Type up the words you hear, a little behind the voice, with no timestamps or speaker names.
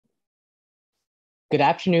Good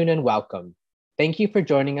afternoon and welcome. Thank you for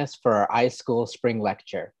joining us for our iSchool Spring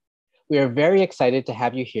Lecture. We are very excited to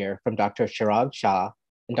have you here from Dr. Chirag Shah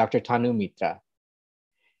and Dr. Tanu Mitra.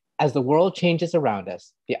 As the world changes around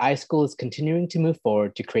us, the iSchool is continuing to move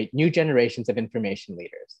forward to create new generations of information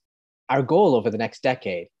leaders. Our goal over the next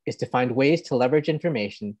decade is to find ways to leverage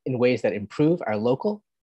information in ways that improve our local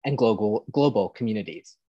and global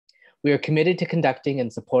communities. We are committed to conducting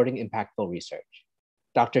and supporting impactful research.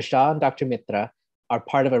 Dr. Shah and Dr. Mitra are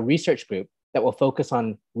part of a research group that will focus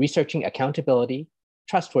on researching accountability,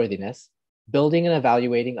 trustworthiness, building and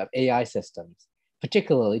evaluating of AI systems,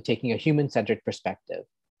 particularly taking a human-centered perspective.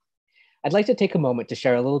 I'd like to take a moment to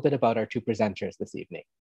share a little bit about our two presenters this evening.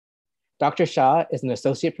 Dr. Shah is an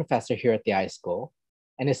associate professor here at the iSchool,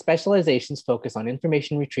 and his specializations focus on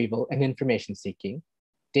information retrieval and information seeking,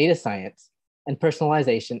 data science, and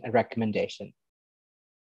personalization and recommendation.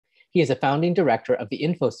 He is a founding director of the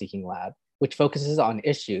Info Seeking Lab, which focuses on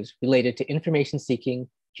issues related to information seeking,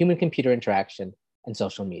 human-computer interaction, and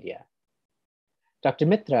social media. Dr.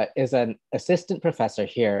 Mitra is an assistant professor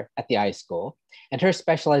here at the iSchool, and her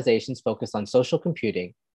specializations focus on social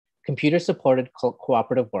computing, computer-supported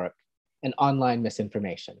cooperative work, and online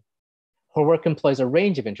misinformation. Her work employs a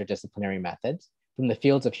range of interdisciplinary methods from the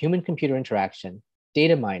fields of human-computer interaction,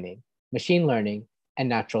 data mining, machine learning, and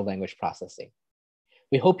natural language processing.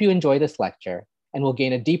 We hope you enjoy this lecture and will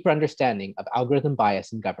gain a deeper understanding of algorithm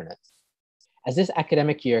bias in governance. As this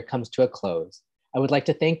academic year comes to a close, I would like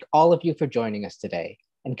to thank all of you for joining us today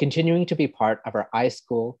and continuing to be part of our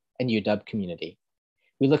iSchool and UW community.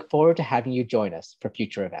 We look forward to having you join us for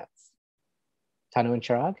future events. Tanu and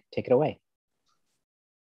Chirag, take it away.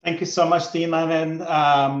 Thank you so much, Deeman.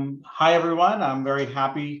 And hi, everyone. I'm very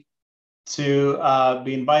happy to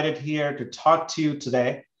be invited here to talk to you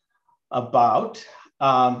today about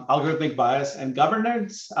algorithmic bias and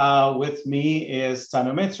governance. With me is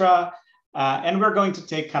Tanu Mitra, and we're going to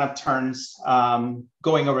take kind of turns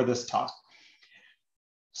going over this talk.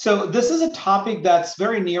 So this is a topic that's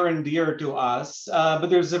very near and dear to us, but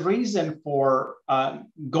there's a reason for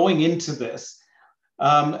going into this.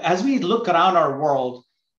 As we look around our world,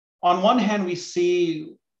 on one hand, we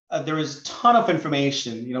see there is a ton of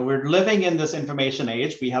information. You know, we're living in this information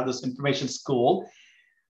age. We have this information school.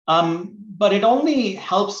 But it only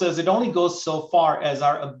helps us, it only goes so far as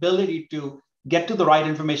our ability to get to the right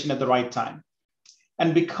information at the right time.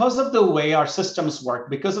 And because of the way our systems work,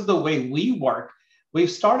 because of the way we work, we've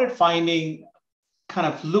started finding kind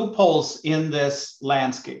of loopholes in this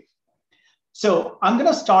landscape. So I'm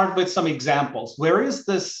going to start with some examples. Where is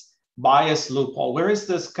this bias loophole? Where is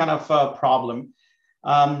this kind of problem?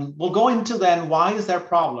 We'll go into then why is there a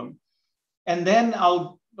problem? And then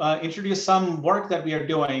I'll introduce some work that we are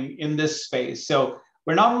doing in this space. So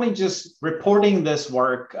we're not only just reporting this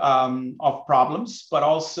work of problems, but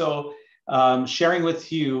also sharing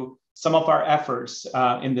with you some of our efforts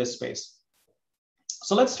in this space.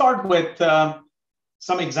 So let's start with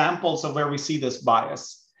some examples of where we see this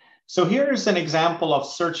bias. So here's an example of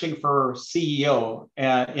searching for CEO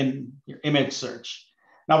in your image search.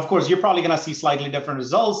 Now, of course, you're probably going to see slightly different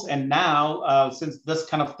results. And now, since this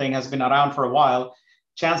kind of thing has been around for a while,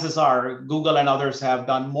 chances are Google and others have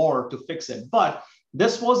done more to fix it. But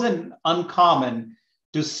this wasn't uncommon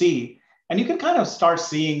to see. And you can kind of start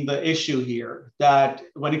seeing the issue here that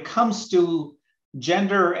when it comes to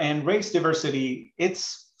gender and race diversity,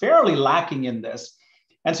 it's fairly lacking in this.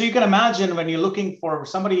 And so you can imagine when you're looking for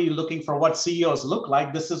somebody looking for what CEOs look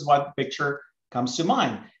like, this is what picture comes to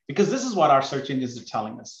mind, because this is what our search engines are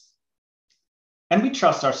telling us. And we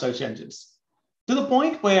trust our search engines to the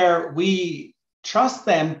point where we trust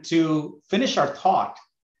them to finish our thought,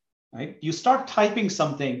 right? You start typing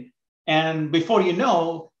something, and before you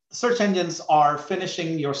know, search engines are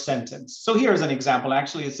finishing your sentence. So here's an example.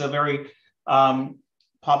 Actually, it's a very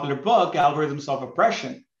popular book, Algorithms of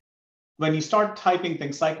Oppression. When you start typing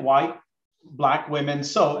things like white, Black women,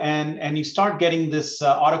 and you start getting this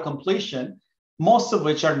auto-completion, most of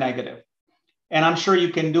which are negative. And I'm sure you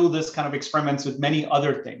can do this kind of experiments with many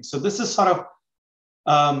other things. So this is sort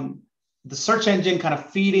of the search engine kind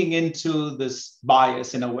of feeding into this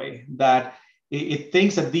bias in a way that it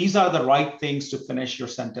thinks that these are the right things to finish your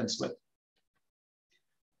sentence with.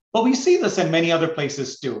 But we see this in many other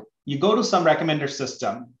places too. You go to some recommender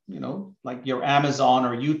system, you know, like your Amazon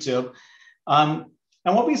or YouTube, and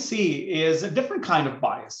what we see is a different kind of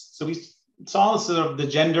bias. So we saw sort of the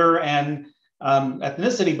gender and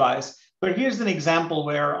ethnicity bias, but here's an example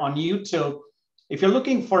where on YouTube, if you're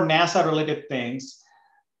looking for NASA-related things,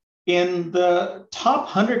 in the top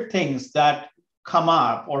 100 things that come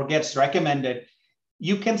up or gets recommended,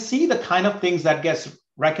 you can see the kind of things that gets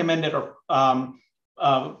recommended or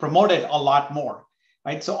promoted a lot more,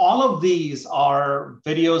 right? So all of these are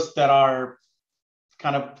videos that are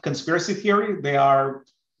kind of conspiracy theory. They are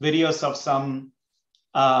videos of some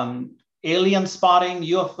alien spotting,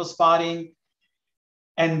 UFO spotting.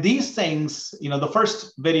 And these things, the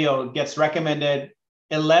first video gets recommended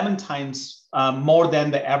 11 times more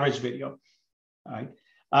than the average video, right?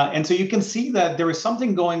 And so you can see that there is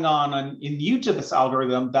something going on in YouTube's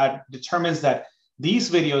algorithm that determines that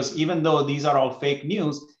these videos, even though these are all fake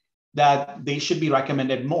news, that they should be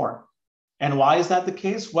recommended more. And why is that the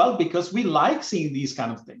case? Well, because we like seeing these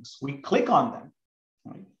kind of things. We click on them,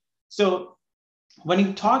 right? So when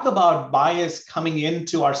you talk about bias coming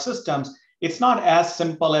into our systems, it's not as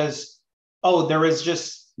simple as, oh, there is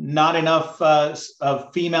just not enough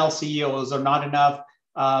female CEOs or not enough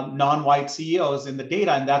non-white CEOs in the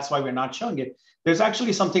data, and that's why we're not showing it. There's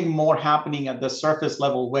actually something more happening at the surface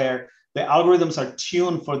level where the algorithms are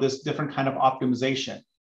tuned for this different kind of optimization,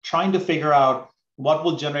 trying to figure out what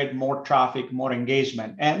will generate more traffic, more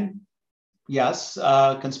engagement. And yes,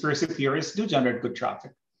 conspiracy theories do generate good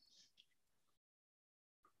traffic.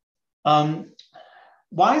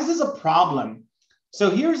 Why is this a problem? So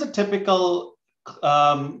here's a typical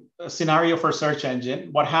scenario for search engine.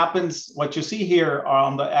 What happens, what you see here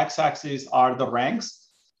on the x-axis are the ranks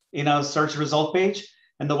in a search result page,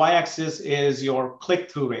 and the y-axis is your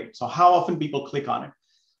click-through rate. So how often people click on it.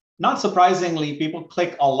 Not surprisingly, people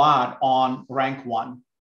click a lot on rank 1.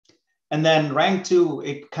 And then rank 2,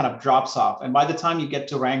 it kind of drops off. And by the time you get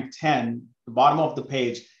to rank 10, the bottom of the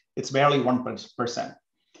page, it's barely 1%.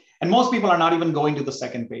 And most people are not even going to the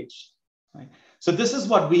second page, right? So this is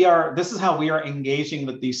how we are engaging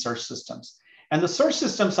with these search systems. And the search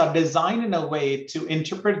systems are designed in a way to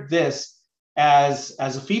interpret this as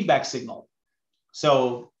a feedback signal.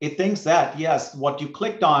 So it thinks that, yes, what you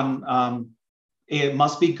clicked on, it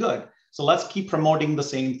must be good. So let's keep promoting the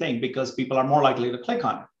same thing because people are more likely to click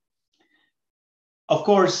on it. Of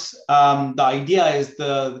course, the idea is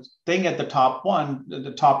the thing at the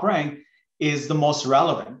top rank is the most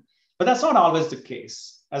relevant, but that's not always the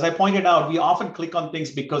case. As I pointed out, we often click on things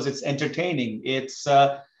because it's entertaining.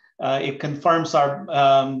 It confirms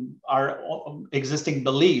our existing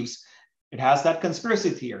beliefs. It has that conspiracy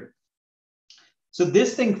theory. So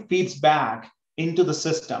this thing feeds back into the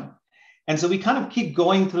system. And so we kind of keep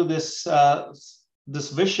going through this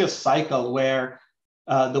vicious cycle where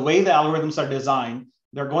the way the algorithms are designed,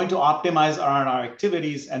 they're going to optimize on our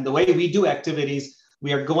activities. And the way we do activities,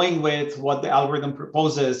 we are going with what the algorithm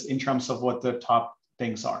proposes in terms of what the top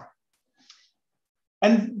things are.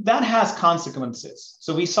 And that has consequences.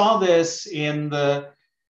 So we saw this in the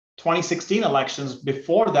 2016 elections.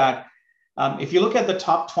 Before that, if you look at the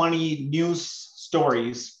top 20 news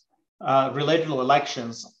stories related to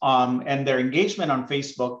elections and their engagement on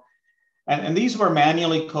Facebook, and these were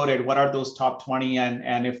manually coded, what are those top 20,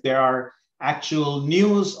 and if there are actual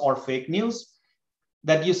news or fake news,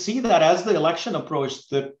 that you see that as the election approached,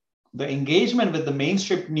 the engagement with the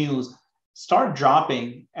mainstream news started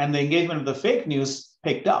dropping and the engagement with the fake news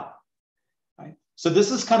picked up. Right? So this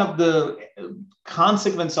is kind of the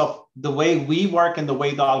consequence of the way we work and the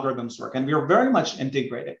way the algorithms work, and we are very much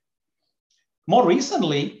integrated. More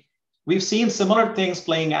recently, we've seen similar things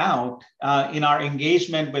playing out in our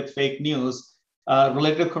engagement with fake news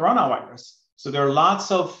related to coronavirus. So there are lots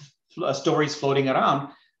of stories floating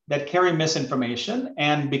around that carry misinformation.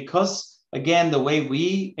 And because, again, the way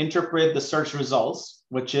we interpret the search results,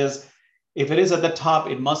 which is if it is at the top,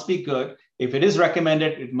 it must be good. If it is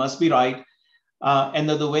recommended, it must be right. And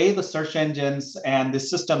the way the search engines and the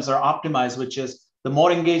systems are optimized, which is the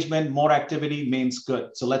more engagement, more activity means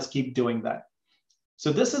good. So let's keep doing that.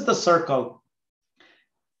 So this is the circle.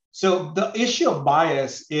 So the issue of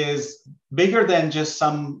bias is bigger than just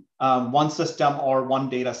some one system or one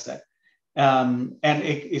data set. And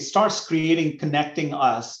it starts connecting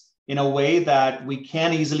us in a way that we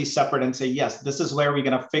can easily separate and say, yes, this is where we're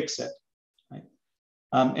going to fix it.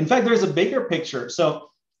 Right? In fact, there's a bigger picture. So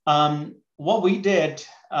what we did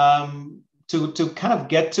to kind of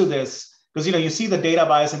get to this, because you see the data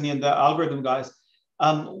bias and the algorithm guys,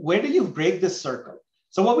 where do you break this circle?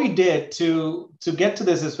 So what we did to get to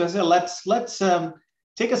this is let's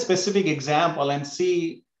take a specific example and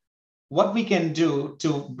see what we can do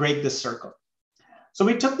to break this circle. So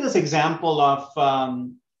we took this example of,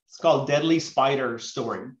 it's called Deadly Spider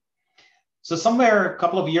Story. So somewhere a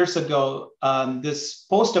couple of years ago, this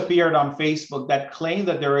post appeared on Facebook that claimed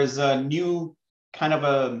that there is a new kind of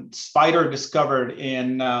a spider discovered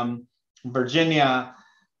in Virginia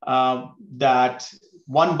that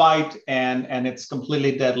one bite and it's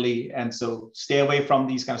completely deadly. And so stay away from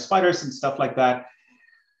these kind of spiders and stuff like that.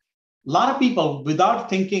 a lot of people, without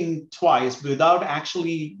thinking twice, without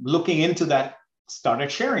actually looking into that,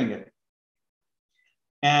 started sharing it.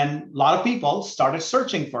 And a lot of people started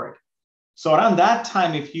searching for it. So around that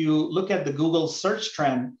time, if you look at the Google search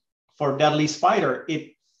trend for deadly spider,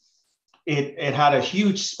 it had a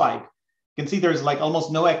huge spike. You can see there's like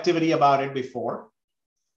almost no activity about it before,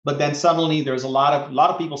 but then suddenly there's a lot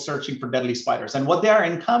of people searching for deadly spiders. And what they are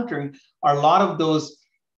encountering are a lot of those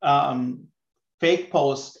fake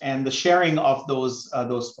posts and the sharing of those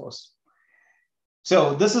posts.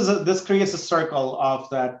 So this creates a circle of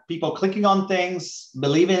that people clicking on things,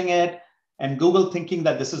 believing it, and Google thinking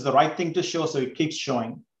that this is the right thing to show, so it keeps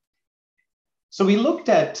showing. So we looked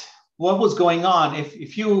at what was going on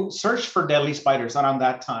if you search for deadly spiders around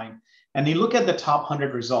that time, and you look at the top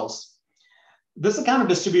 100 results. This is the kind of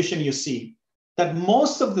distribution you see, that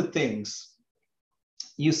most of the things,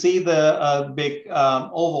 you see the big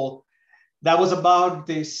oval, that was about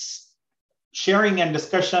this sharing and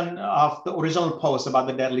discussion of the original post about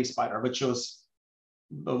the deadly spider, which was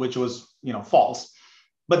false.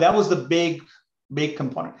 But that was the big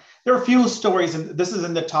component. There are a few stories, and this is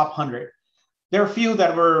in the top 100. There are a few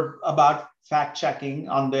that were about fact checking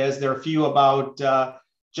on this. There are a few about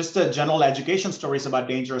just general education stories about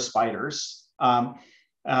dangerous spiders.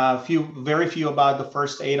 Very few about the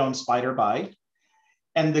first aid on spider bite.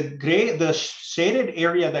 And the shaded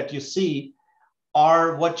area that you see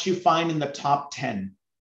are what you find in the top 10,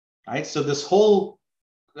 right? So this whole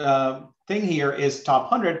thing here is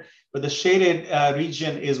top 100, but the shaded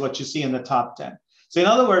region is what you see in the top 10. So in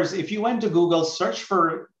other words, if you went to Google, search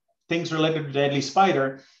for things related to deadly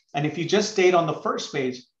spider, and if you just stayed on the first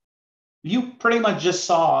page, you pretty much just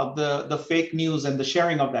saw the fake news and the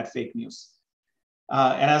sharing of that fake news.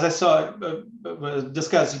 And as I saw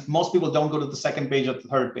discussed, most people don't go to the second page or the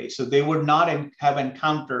third page. So they would not have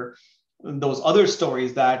encountered those other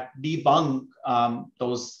stories that debunk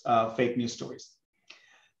those fake news stories.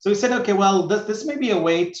 So we said, okay, well, this may be a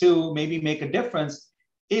way to maybe make a difference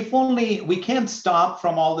if only we can't stop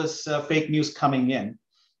from all this fake news coming in,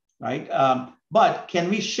 right? But can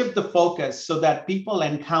we shift the focus so that people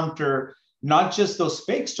encounter not just those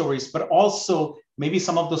fake stories, but also maybe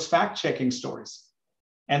some of those fact-checking stories?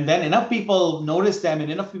 And then enough people notice them and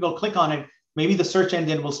enough people click on it, maybe the search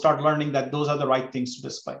engine will start learning that those are the right things to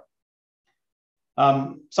display.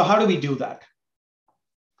 So how do we do that?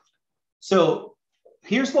 So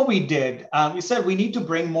here's what we did. We said we need to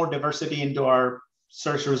bring more diversity into our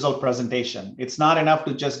search result presentation. It's not enough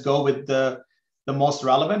to just go with the most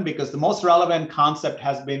relevant, because the most relevant concept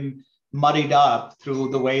has been muddied up through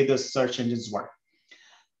the way the search engines work.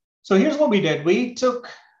 So here's what we did. We took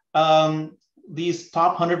these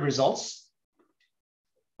top 100 results.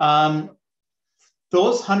 Those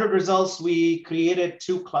 100 results, we created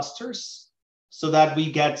 2 clusters so that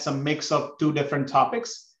we get some mix of 2 different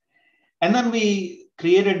topics. And then we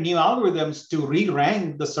created new algorithms to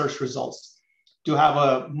re-rank the search results to have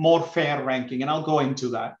a more fair ranking. And I'll go into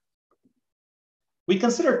that. We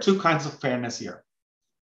consider 2 kinds of fairness here.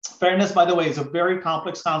 Fairness, by the way, is a very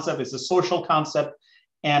complex concept. It's a social concept.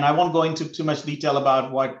 And I won't go into too much detail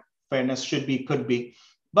about what fairness should be, could be.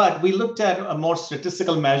 But we looked at a more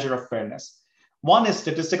statistical measure of fairness. One is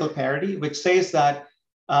statistical parity, which says that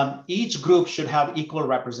each group should have equal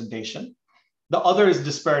representation. The other is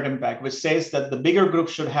disparate impact, which says that the bigger group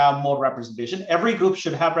should have more representation. Every group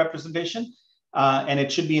should have representation, and it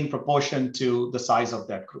should be in proportion to the size of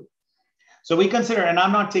that group. So we consider, and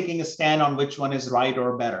I'm not taking a stand on which one is right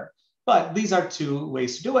or better, but these are 2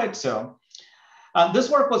 ways to do it. So this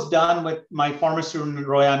work was done with my former student,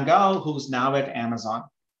 Royan Gao, who's now at Amazon.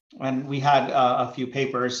 And we had a few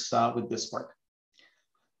papers with this work.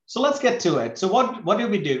 So let's get to it. So what did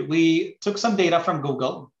we do? We took some data from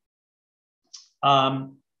Google,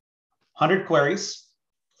 100 queries.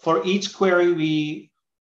 For each query, we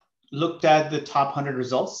looked at the top 100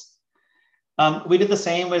 results. We did the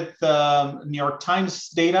same with New York Times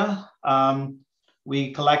data.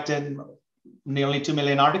 We collected nearly 2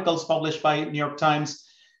 million articles published by New York Times.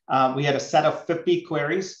 We had a set of 50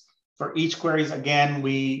 queries. For each queries, again,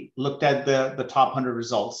 we looked at the top 100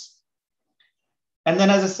 results. And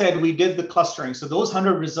then, as I said, we did the clustering. So those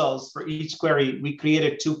 100 results for each query, we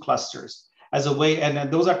created 2 clusters as a way,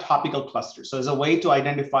 and those are topical clusters. So as a way to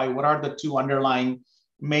identify what are the 2 underlying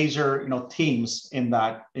major themes in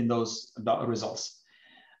those results.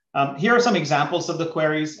 Here are some examples of the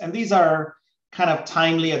queries, and these are kind of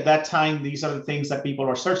timely at that time. These are the things that people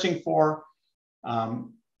are searching for.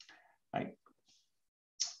 Right.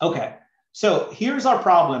 Okay, so here's our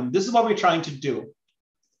problem. This is what we're trying to do.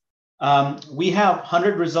 We have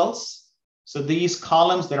 100 results. So these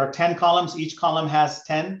columns, there are 10 columns. Each column has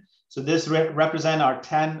 10. So this represent our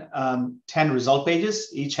 10 result pages,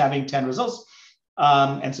 each having 10 results.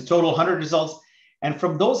 And so total 100 results. And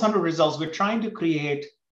from those 100 results, we're trying to create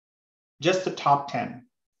just the top 10.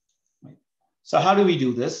 So how do we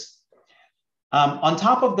do this? On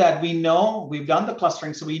top of that, we know we've done the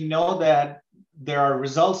clustering. So we know that there are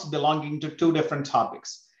results belonging to two different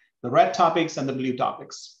topics, the red topics and the blue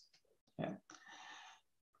topics. Yeah.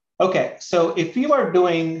 Okay, so if you are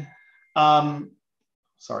doing,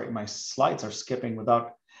 sorry, my slides are skipping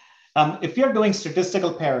without, if you're doing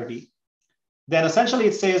statistical parity, then essentially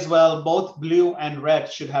it says, well, both blue and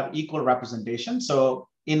red should have equal representation. So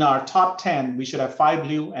in our top 10, we should have 5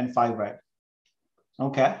 blue and 5 red.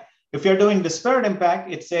 Okay. If you're doing disparate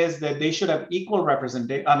impact, it says that they should have equal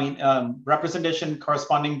representation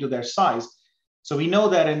corresponding to their size. So we know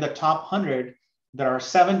that in the top 100, there are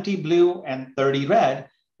 70 blue and 30 red,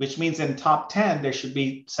 which means in top 10, there should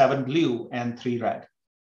be 7 blue and 3 red.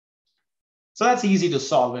 So that's easy to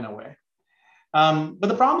solve in a way. But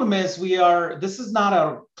the problem is this is not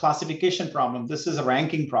a classification problem. This is a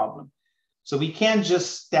ranking problem. So we can't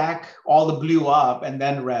just stack all the blue up and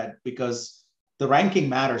then red, because the ranking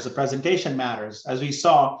matters, the presentation matters. As we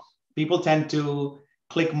saw, people tend to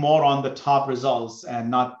click more on the top results and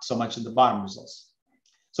not so much in the bottom results.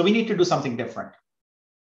 So we need to do something different.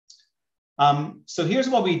 So here's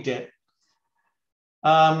what we did.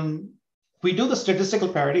 We do the statistical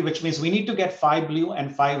parity, which means we need to get 5 blue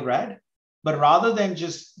and 5 red. But rather than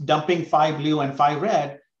just dumping 5 blue and 5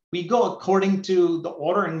 red, we go according to the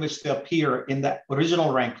order in which they appear in the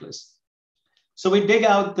original rank list. So we dig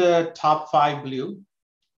out the top 5 blue.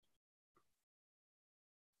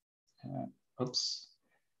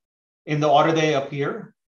 In the order they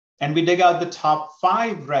appear. And we dig out the top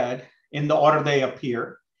 5 red in the order they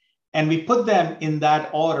appear. And we put them in that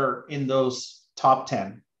order in those top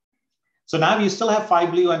 10. So now you still have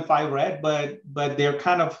 5 blue and 5 red, but they're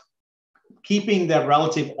kind of keeping their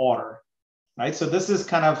relative order, right? So this is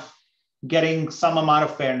kind of getting some amount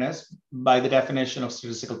of fairness by the definition of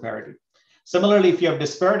statistical parity. Similarly, if you have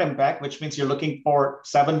disparate impact, which means you're looking for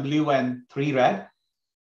 7 blue and 3 red,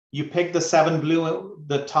 you pick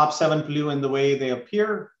the top 7 blue in the way they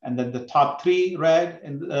appear, and then the top 3 red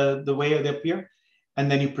in the way they appear, and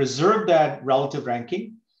then you preserve that relative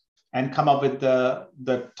ranking and come up with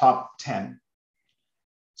the top 10.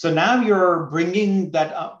 So now you're bringing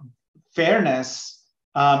that fairness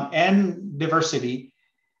and diversity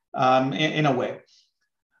in a way.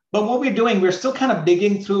 But what we're doing, we're still kind of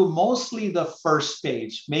digging through mostly the first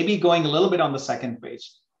page, maybe going a little bit on the second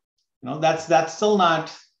page. You know, that's still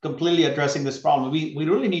not completely addressing this problem. We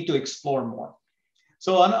really need to explore more.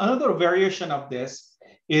 So another variation of this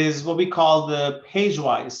is what we call the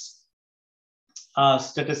page-wise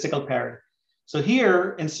statistical parity. So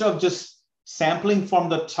here, instead of just sampling from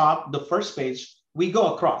the top, the first page, we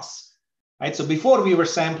go across, right? So before we were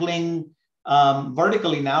sampling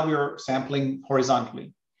vertically, now we're sampling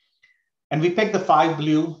horizontally. And we pick the 5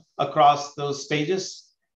 blue across those pages,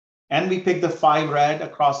 and we pick the 5 red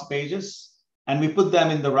across the pages, and we put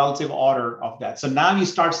them in the relative order of that. So now you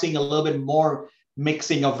start seeing a little bit more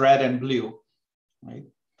mixing of red and blue, right?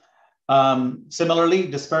 Similarly,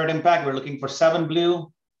 disparate impact, we're looking for 7 blue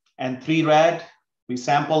and 3 red. We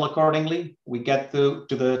sample accordingly. We get to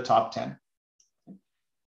the top 10.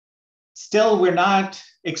 Still, we're not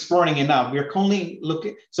exploring enough. We're only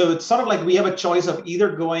looking, so it's sort of like we have a choice of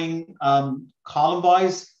either going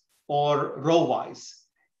column-wise or row-wise.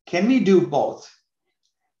 Can we do both?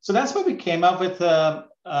 So that's why we came up with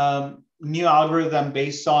a new algorithm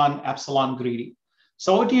based on epsilon greedy.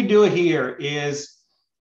 So what you do here is,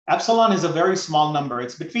 epsilon is a very small number.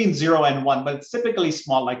 It's between 0 and 1, but it's typically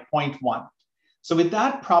small, like 0.1. So with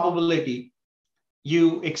that probability,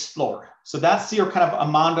 you explore. So that's your kind of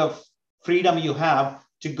amount of freedom you have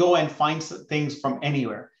to go and find things from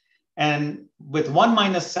anywhere. And with 1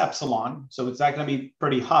 minus epsilon, so it's not going to be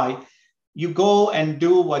pretty high, you go and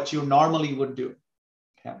do what you normally would do.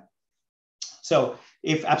 Okay. So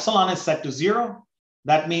if epsilon is set to 0,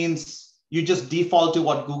 that means you just default to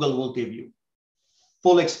what Google will give you.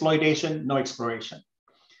 Full exploitation, no exploration.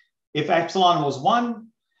 If epsilon was 1,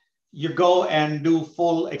 you go and do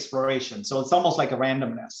full exploration. So it's almost like a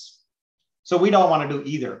randomness. So we don't want to do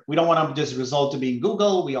either. We don't want to just result to being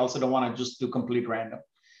Google. We also don't want to just do complete random.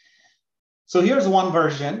 So here's one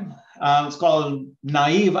version. It's called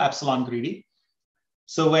naive epsilon greedy.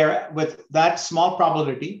 So where with that small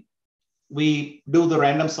probability, we do the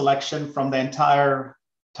random selection from the entire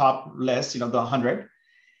top list, the 100.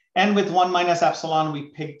 And with 1 minus epsilon, we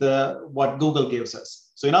pick what Google gives us.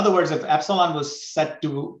 So in other words, if epsilon was set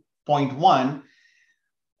to 0.1,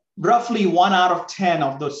 roughly 1 out of 10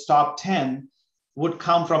 of those top 10 would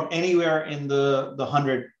come from anywhere in the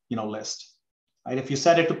 100 list. Right? If you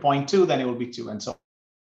set it to 0.2, then it will be 2 and so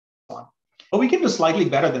on. But we can do slightly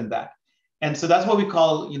better than that. And so that's what we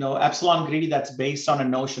call epsilon greedy, that's based on a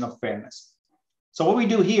notion of fairness. So what we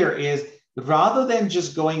do here is, rather than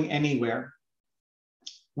just going anywhere,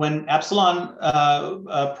 when epsilon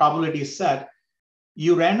probability is set,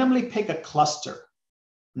 you randomly pick a cluster,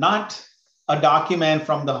 not a document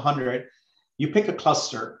from the 100. You pick a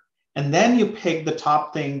cluster, and then you pick the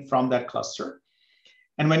top thing from that cluster.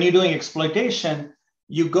 And when you're doing exploitation,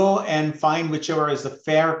 you go and find whichever is the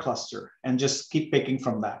fair cluster and just keep picking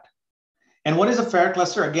from that. And what is a fair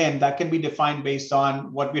cluster? Again, that can be defined based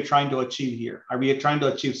on what we're trying to achieve here. Are we trying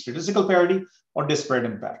to achieve statistical parity or disparate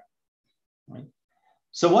impact? Right?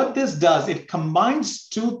 So what this does, it combines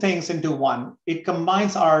two things into one. It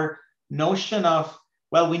combines our notion of,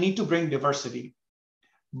 well, we need to bring diversity,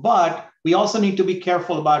 but we also need to be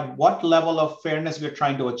careful about what level of fairness we're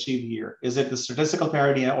trying to achieve here. Is it the statistical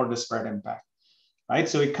parity or disparate impact? Right?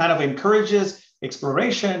 So it kind of encourages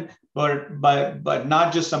exploration, but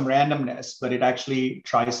not just some randomness, but it actually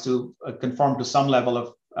tries to conform to some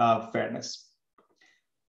level of fairness.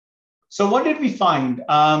 So what did we find?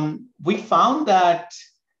 We found that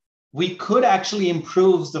we could actually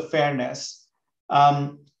improve the fairness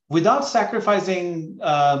without sacrificing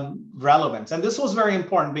relevance. And this was very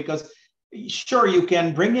important because sure, you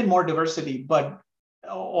can bring in more diversity,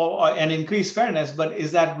 and increase fairness, but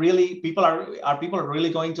is that really, are people really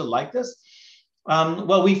going to like this?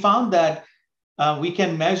 Well, we found that we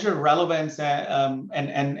can measure relevance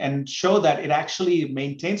and show that it actually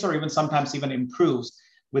maintains or even sometimes even improves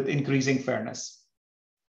with increasing fairness.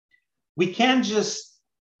 We can't just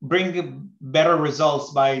bring better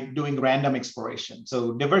results by doing random exploration.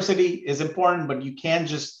 So diversity is important, but you can't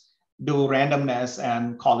just do randomness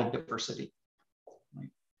and call it diversity.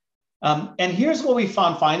 And here's what we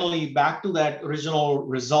found finally, back to that original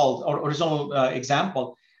result or original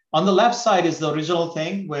example. On the left side is the original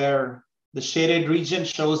thing where the shaded region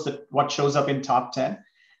shows that what shows up in top 10.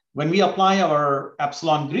 When we apply our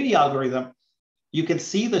epsilon greedy algorithm, you can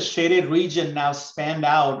see the shaded region now spanned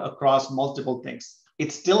out across multiple things.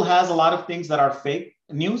 It still has a lot of things that are fake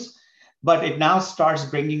news, but it now starts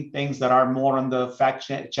bringing things that are more on the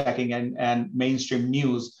fact checking and mainstream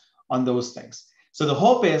news on those things. So the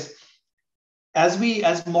hope is,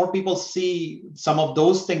 as more people see some of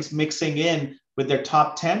those things mixing in with their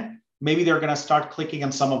top 10, maybe they're going to start clicking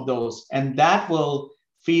on some of those. And that will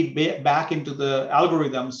feed back into the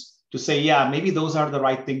algorithms to say, yeah, maybe those are the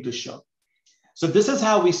right thing to show. So this is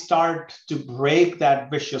how we start to break that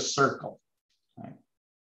vicious circle. Right?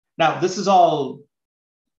 Now, this is all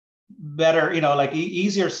better, like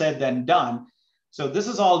easier said than done. So this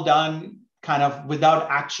is all done kind of without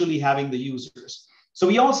actually having the users. So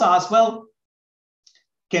we also asked, well,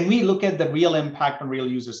 can we look at the real impact on real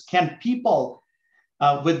users? Can people,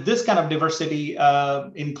 with this kind of diversity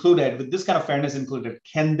included, with this kind of fairness included,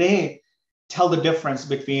 can they tell the difference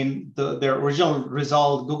between their original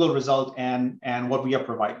result, Google result, and what we are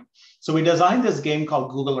providing? So we designed this game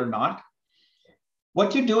called Google or Not.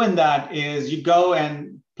 What you do in that is you go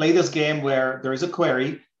and play this game where there is a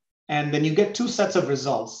query, and then you get two sets of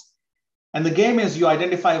results. And the game is you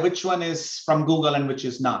identify which one is from Google and which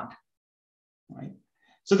is not, right?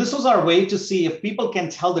 So this was our way to see if people can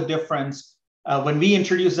tell the difference when we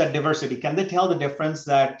introduce that diversity. Can they tell the difference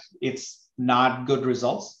that it's not good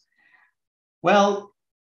results? Well,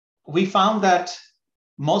 we found that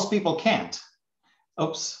most people can't.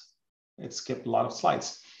 Oops, it skipped a lot of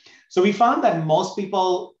slides. So we found that most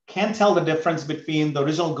people can't tell the difference between the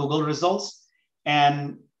original Google results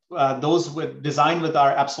and those designed with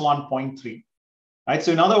our epsilon 0.3, right?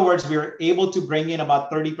 So in other words, we were able to bring in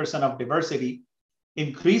about 30% of diversity,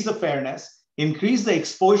 increase the fairness, increase the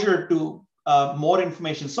exposure to more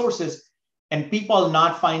information sources, and people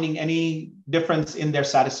not finding any difference in their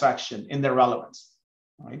satisfaction, in their relevance,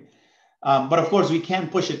 right? But of course, we can't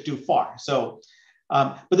push it too far. So,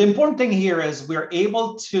 but the important thing here is we're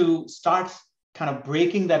able to start kind of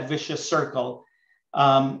breaking that vicious circle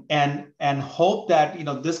and hope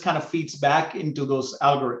that this kind of feeds back into those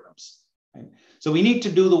algorithms. Right? So we need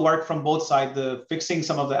to do the work from both sides, the fixing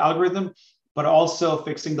some of the algorithm, but also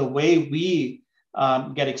fixing the way we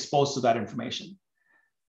get exposed to that information.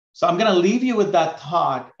 So I'm going to leave you with that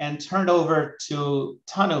thought and turn it over to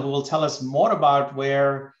Tanu, who will tell us more about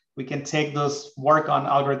where we can take this work on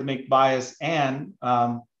algorithmic bias and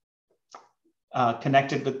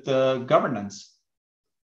connect it with the governance.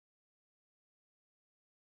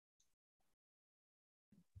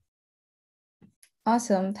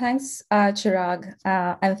 Awesome. Thanks, Chirag.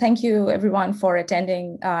 And thank you, everyone, for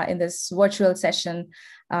attending in this virtual session.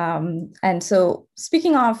 And so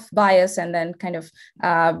speaking of bias and then kind of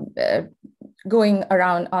going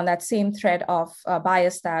around on that same thread of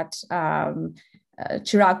bias that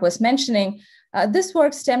Chirag was mentioning, this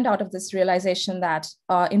work stemmed out of this realization that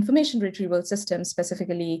information retrieval systems,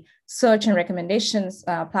 specifically search and recommendations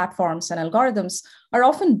platforms and algorithms, are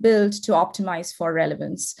often built to optimize for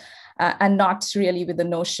relevance. And not really with the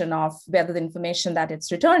notion of whether the information that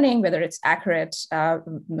it's returning, whether it's accurate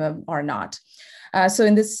or not. So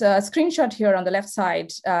in this screenshot here on the left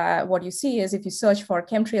side, what you see is if you search for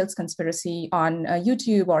chemtrails conspiracy on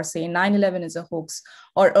YouTube, or say 9/11 is a hoax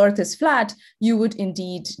or Earth is flat, you would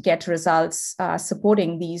indeed get results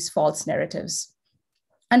supporting these false narratives.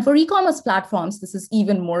 And for e-commerce platforms, this is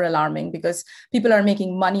even more alarming because people are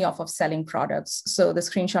making money off of selling products. So the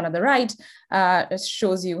screenshot on the right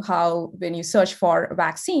shows you how when you search for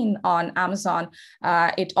vaccine on Amazon,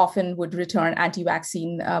 it often would return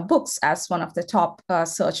anti-vaccine books as one of the top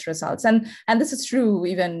search results. And this is true,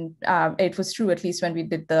 even it was true at least when we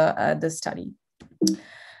did the study.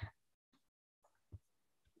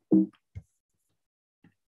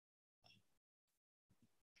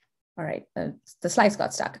 All right, the slides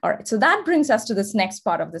got stuck. All right, so that brings us to this next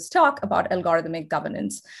part of this talk about algorithmic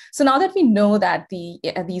governance. So now that we know that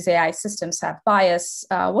these AI systems have bias,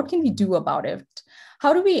 what can we do about it?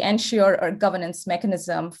 How do we ensure a governance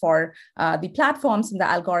mechanism for the platforms and the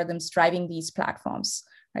algorithms driving these platforms,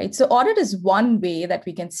 right? So audit is one way that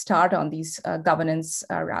we can start on these governance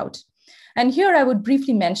route. And here I would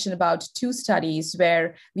briefly mention about two studies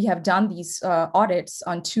where we have done these audits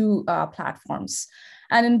on two platforms.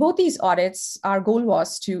 And in both these audits, our goal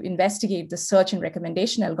was to investigate the search and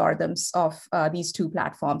recommendation algorithms of these two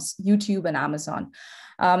platforms, YouTube and Amazon.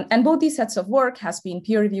 And both these sets of work has been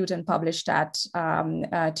peer-reviewed and published at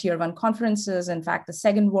Tier 1 conferences. In fact, the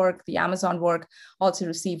second work, the Amazon work, also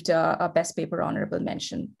received a Best Paper Honorable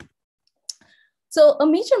Mention. So a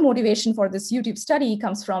major motivation for this YouTube study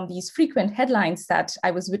comes from these frequent headlines that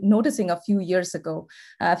I was noticing a few years ago.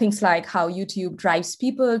 Things like how YouTube drives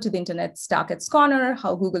people to the internet's darkest corner,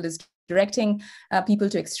 how Google is directing people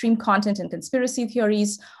to extreme content and conspiracy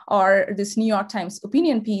theories, or this New York Times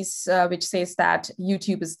opinion piece, which says that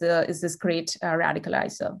YouTube is this great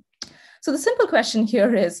radicalizer. So the simple question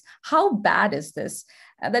here is, how bad is this?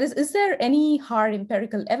 That is there any hard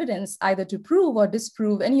empirical evidence either to prove or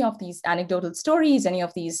disprove any of these anecdotal stories, any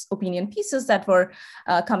of these opinion pieces that were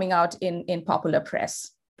coming out in popular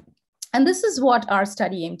press? And this is what our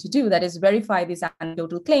study aimed to do, that is verify these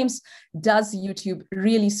anecdotal claims. Does YouTube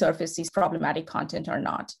really surface these problematic content or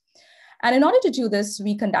not? And in order to do this,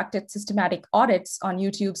 we conducted systematic audits on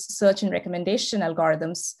YouTube's search and recommendation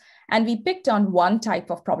algorithms, and we picked on one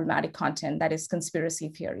type of problematic content, that is conspiracy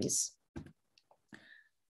theories.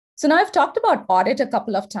 So now I've talked about audit a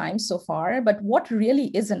couple of times so far, but what really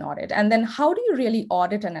is an audit? And then how do you really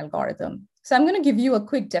audit an algorithm? So I'm going to give you a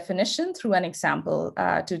quick definition through an example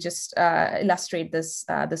to just illustrate this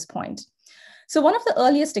point. So one of the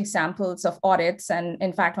earliest examples of audits, and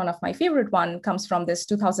in fact, one of my favorite one, comes from this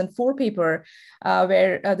 2004 paper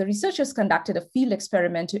where the researchers conducted a field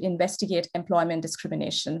experiment to investigate employment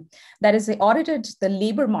discrimination. That is, they audited the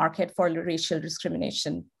labor market for racial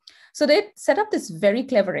discrimination. So they set up this very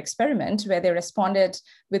clever experiment where they responded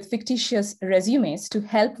with fictitious resumes to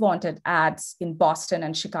help wanted ads in Boston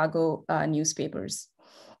and Chicago newspapers.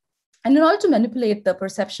 And in order to manipulate the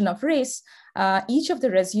perception of race, each of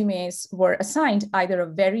the resumes were assigned either a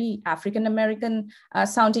very African-American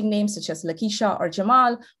sounding name, such as Lakeisha or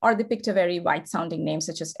Jamal, or they picked a very white sounding name,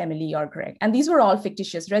 such as Emily or Greg. And these were all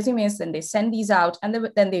fictitious resumes, and they sent these out, and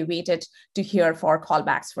then they waited to hear for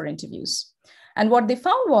callbacks for interviews. And what they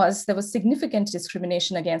found was there was significant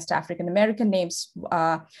discrimination against African-American names,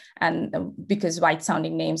 and because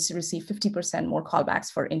white-sounding names receive 50% more callbacks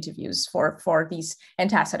for interviews for these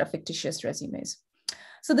entire set of fictitious resumes.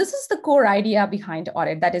 So this is the core idea behind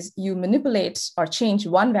audit. That is, you manipulate or change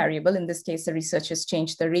one variable. In this case, the researchers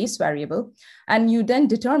changed the race variable, and you then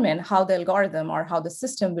determine how the algorithm or how the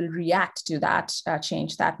system will react to that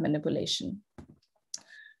change, that manipulation.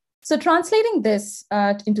 So translating this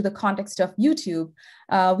into the context of YouTube,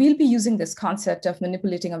 we'll be using this concept of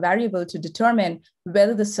manipulating a variable to determine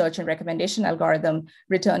whether the search and recommendation algorithm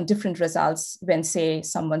return different results when, say,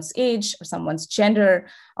 someone's age or someone's gender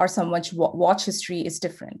or someone's watch history is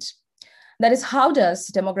different. That is, how does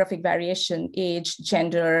demographic variation, age,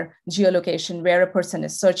 gender, geolocation, where a person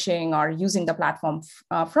is searching or using the platform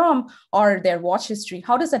from, or their watch history,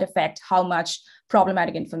 how does that affect how much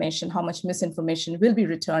problematic information, how much misinformation will be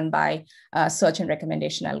returned by search and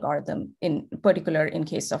recommendation algorithm, in particular in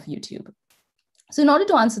case of YouTube? So in order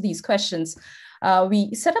to answer these questions,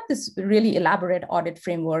 we set up this really elaborate audit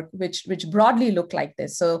framework, which broadly look like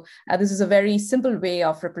this. So this is a very simple way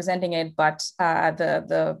of representing it, but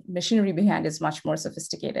the machinery behind is much more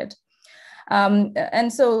sophisticated.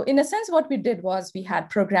 And so in a sense, what we did was we had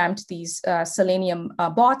programmed these Selenium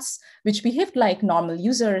bots, which behaved like normal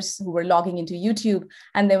users who were logging into YouTube,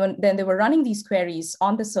 and then they were running these queries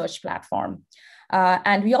on the search platform.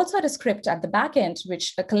 And we also had a script at the back end,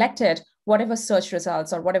 which collected whatever search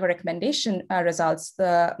results or whatever recommendation results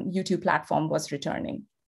the YouTube platform was returning.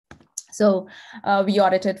 So we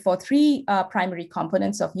audited for three primary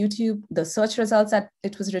components of YouTube: the search results that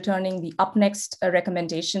it was returning, the up next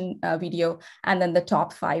recommendation video, and then the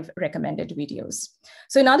top 5 recommended videos.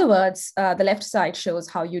 So in other words, the left side shows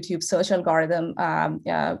how YouTube search algorithm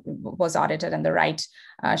was audited, and the right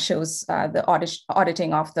shows the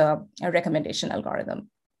auditing of the recommendation algorithm.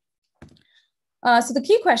 So the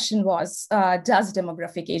key question was, does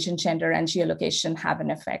demographic, age and gender, and geolocation have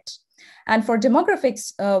an effect? And for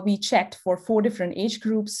demographics, we checked for 4 different age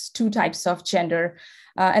groups, 2 types of gender.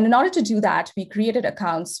 And in order to do that, we created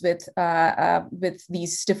accounts with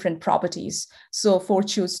these different properties. So for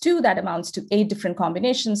choose 2, that amounts to 8 different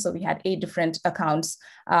combinations. So we had 8 different accounts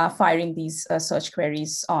firing these search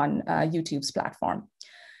queries on YouTube's platform.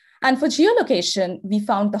 And for geolocation, we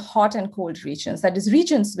found the hot and cold regions, that is,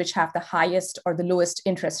 regions which have the highest or the lowest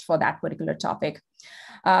interest for that particular topic.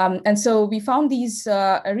 And so we found these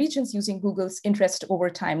regions using Google's interest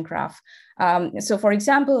over time graph. So for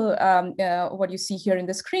example, what you see here in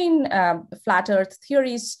the screen, flat earth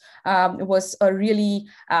theories was a really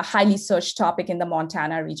highly searched topic in the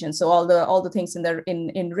Montana region. So all the things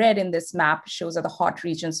in red in this map shows are the hot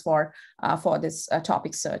regions for this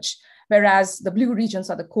topic search. Whereas the blue regions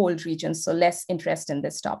are the cold regions, so less interest in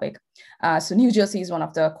this topic. So New Jersey is one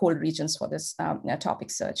of the cold regions for this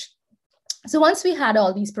topic search. So once we had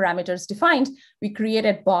all these parameters defined, we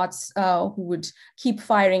created bots who would keep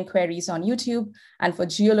firing queries on YouTube. And for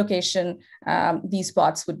geolocation, these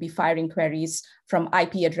bots would be firing queries from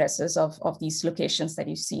IP addresses of these locations that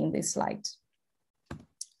you see in this slide.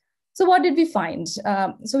 So what did we find?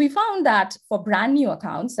 So we found that for brand new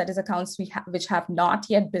accounts, that is accounts which have not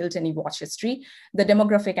yet built any watch history, the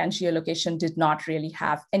demographic and geolocation did not really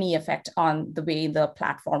have any effect on the way the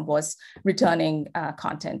platform was returning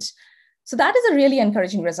content. So that is a really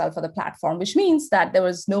encouraging result for the platform, which means that there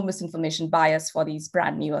was no misinformation bias for these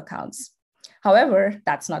brand new accounts. However,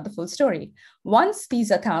 that's not the full story. Once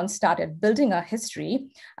these accounts started building a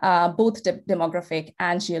history, both demographic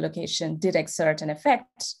and geolocation did exert an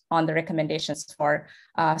effect on the recommendations for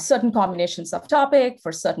certain combinations of topic,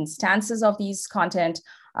 for certain stances of these content,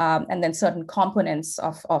 and then certain components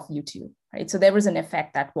of YouTube, right? So there was an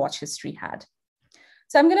effect that watch history had.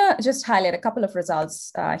 So I'm gonna just highlight a couple of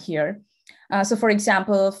results here. So for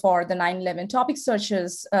example, for the 9/11 topic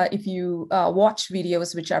searches, if you watch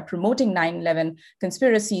videos which are promoting 9/11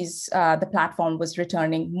 conspiracies, the platform was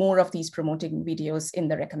returning more of these promoting videos in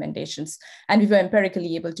the recommendations. And we were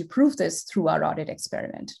empirically able to prove this through our audit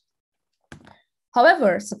experiment.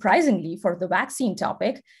 However, surprisingly, for the vaccine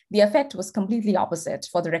topic, the effect was completely opposite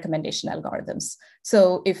for the recommendation algorithms.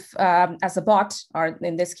 So if, as a bot, or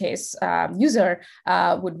in this case, user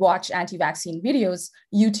would watch anti-vaccine videos,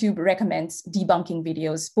 YouTube recommends debunking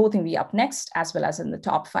videos, both in the up next as well as in the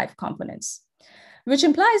top 5 components, which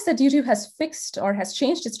implies that YouTube has fixed or has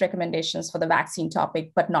changed its recommendations for the vaccine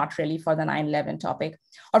topic, but not really for the 9/11 topic,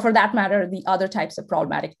 or for that matter, the other types of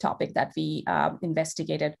problematic topic that we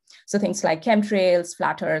investigated. So things like chemtrails,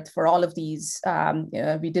 flat earth, for all of these,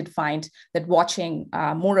 we did find that watching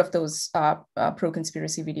more of those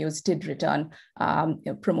pro-conspiracy videos did return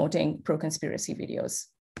promoting pro-conspiracy videos.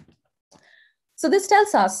 So this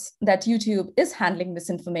tells us that YouTube is handling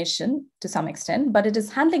misinformation to some extent, but it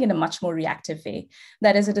is handling it in a much more reactive way.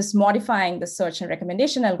 That is, it is modifying the search and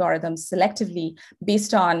recommendation algorithms selectively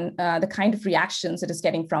based on the kind of reactions it is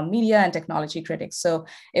getting from media and technology critics. So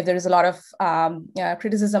if there is a lot of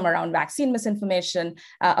criticism around vaccine misinformation,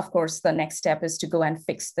 of course, the next step is to go and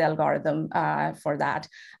fix the algorithm for that.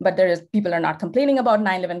 But people are not complaining about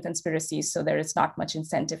 9/11 conspiracies, so there is not much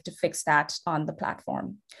incentive to fix that on the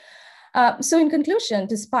platform. So in conclusion,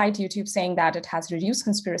 despite YouTube saying that it has reduced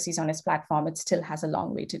conspiracies on its platform, it still has a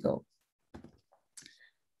long way to go.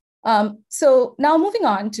 So now moving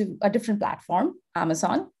on to a different platform,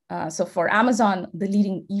 Amazon. So for Amazon, the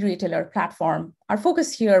leading e-retailer platform, our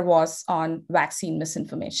focus here was on vaccine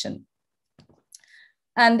misinformation.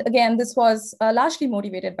 And again, this was largely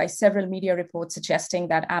motivated by several media reports suggesting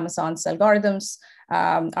that Amazon's algorithms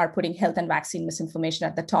are putting health and vaccine misinformation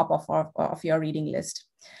at the top of your reading list.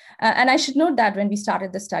 And I should note that when we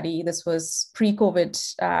started the study, this was pre-COVID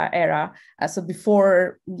era, so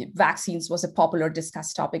before vaccines was a popular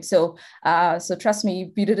discussed topic. So trust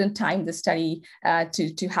me, we didn't time the study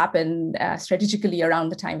to happen strategically around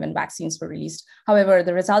the time when vaccines were released. However,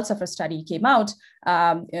 the results of our study came out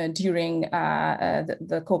during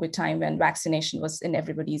the COVID time when vaccination was in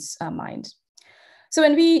everybody's mind. So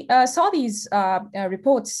when we saw these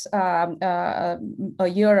reports a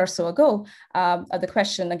year or so ago, the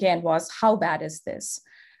question again was, how bad is this?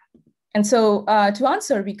 And so to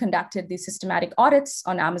answer, we conducted these systematic audits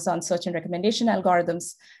on Amazon search and recommendation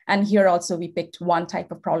algorithms. And here also we picked one type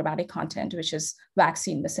of problematic content, which is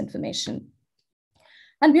vaccine misinformation.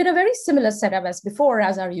 And we had a very similar setup as before.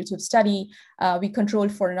 As our YouTube study, we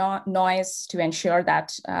controlled for noise to ensure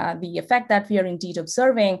that the effect that we are indeed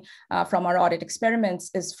observing from our audit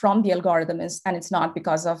experiments is from the algorithms, and it's not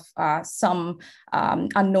because of some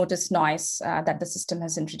unnoticed noise that the system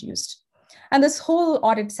has introduced. And this whole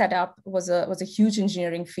audit setup was a huge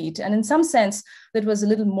engineering feat. And in some sense, it was a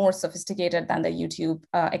little more sophisticated than the YouTube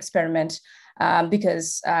experiment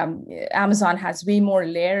because Amazon has way more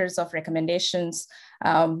layers of recommendations.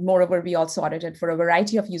 Moreover, we also audited for a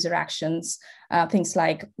variety of user actions, things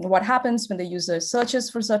like what happens when the user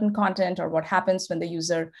searches for certain content, or what happens when the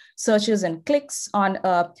user searches and clicks on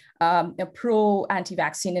a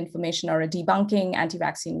pro-anti-vaccine information or a debunking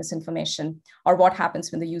anti-vaccine misinformation, or what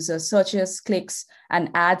happens when the user searches, clicks,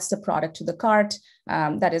 and adds the product to the cart,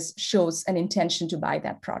 that is, shows an intention to buy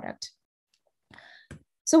that product.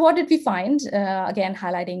 So what did we find? Again,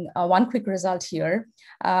 highlighting one quick result here.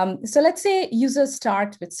 So let's say users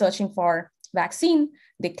start with searching for vaccine.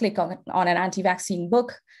 They click on an anti-vaccine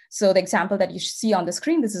book. So the example that you see on the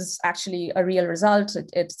screen, this is actually a real result.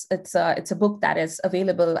 It's a book that is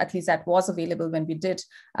available, at least that was available when we did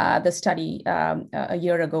the study a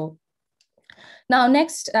year ago. Now,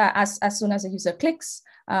 next, as soon as a user clicks,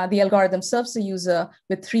 the algorithm serves the user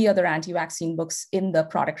with 3 other anti-vaccine books in the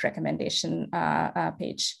product recommendation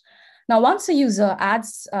page. Now, once a user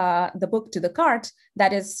adds the book to the cart,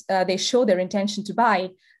 that is, they show their intention to buy,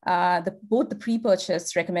 both the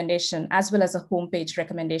pre-purchase recommendation as well as a homepage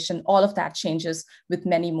recommendation, all of that changes with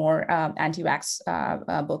many more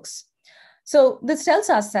anti-vax books. So this tells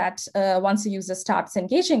us that once a user starts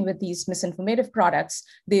engaging with these misinformative products,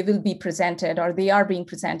 they will be presented, or they are being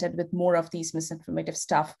presented with more of these misinformative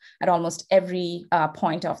stuff at almost every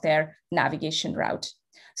point of their navigation route.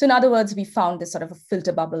 So in other words, we found this sort of a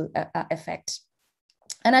filter bubble effect.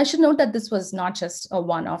 And I should note that this was not just a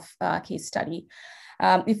one-off case study.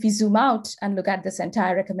 If we zoom out and look at this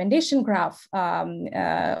entire recommendation graph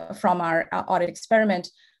from our audit experiment,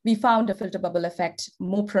 we found a filter bubble effect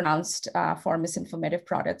more pronounced for misinformative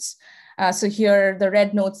products. So here, the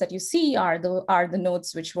red nodes that you see are the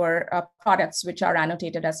nodes which were products which are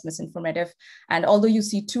annotated as misinformative. And although you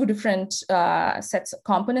see 2 different sets of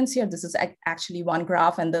components here, this is actually one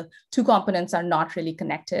graph, and the 2 components are not really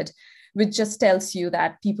connected, which just tells you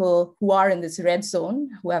that people who are in this red zone,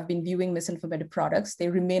 who have been viewing misinformative products, they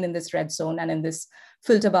remain in this red zone and in this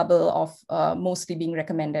filter bubble of mostly being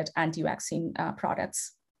recommended anti-vaccine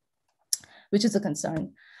products, which is a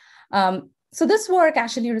concern. So this work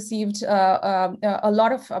actually received a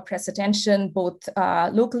lot of press attention, both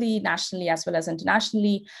locally, nationally, as well as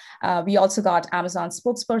internationally. We also got Amazon's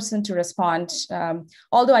spokesperson to respond,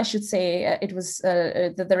 although I should say it was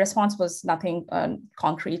the response was nothing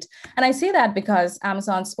concrete. And I say that because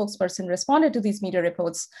Amazon's spokesperson responded to these media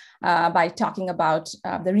reports by talking about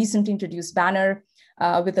the recently introduced banner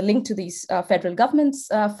with a link to these federal government's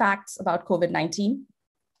facts about COVID-19.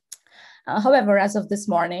 However, as of this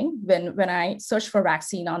morning, when I search for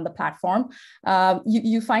vaccine on the platform,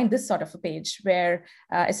 you find this sort of a page where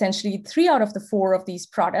essentially 3 out of the 4 of these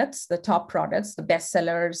products, the top products, the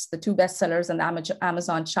bestsellers, the 2 bestsellers, and the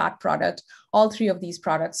Amazon chart product, all 3 of these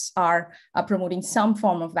products are promoting some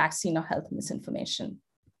form of vaccine or health misinformation.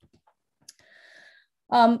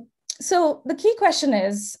 So the key question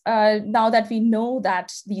is, now that we know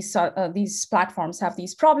that these platforms have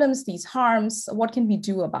these problems, these harms, what can we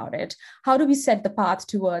do about it? How do we set the path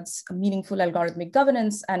towards meaningful algorithmic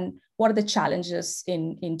governance, and what are the challenges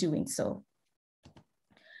in doing so?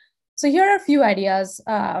 So here are a few ideas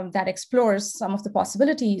that explores some of the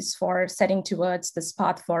possibilities for setting towards this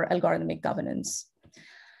path for algorithmic governance.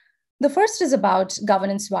 The first is about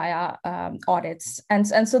governance via audits.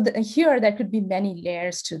 And so here there could be many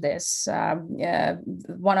layers to this.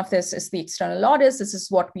 One of this is the external audits. This is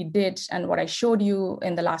what we did and what I showed you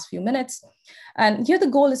in the last few minutes. And here the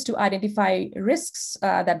goal is to identify risks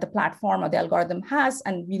that the platform or the algorithm has,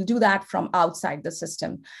 and we'll do that from outside the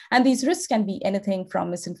system. And these risks can be anything from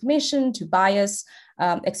misinformation to bias,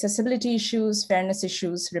 accessibility issues, fairness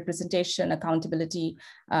issues, representation, accountability,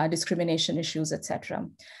 discrimination issues, etc.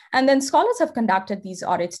 And then scholars have conducted these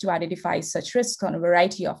audits to identify such risks on a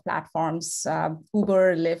variety of platforms,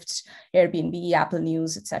 Uber, Lyft, Airbnb, Apple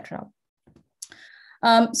News, etc.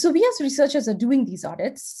 So we as researchers are doing these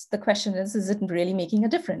audits. The question is it really making a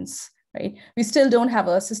difference? Right? We still don't have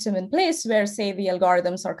a system in place where, say, the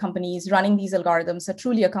algorithms or companies running these algorithms are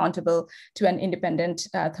truly accountable to an independent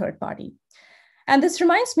third party. And this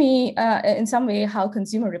reminds me in some way how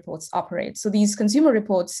Consumer Reports operate. So these Consumer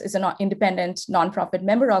Reports is an independent nonprofit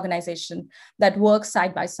member organization that works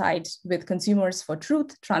side by side with consumers for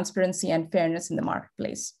truth, transparency, and fairness in the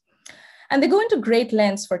marketplace. And they go into great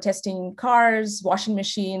lengths for testing cars, washing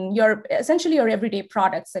machine, essentially your everyday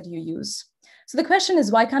products that you use. So the question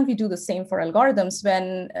is, why can't we do the same for algorithms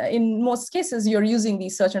when in most cases you're using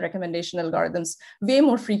these search and recommendation algorithms way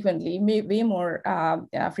more frequently, way more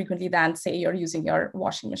frequently than, say, you're using your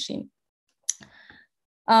washing machine.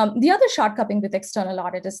 The other shortcoming with external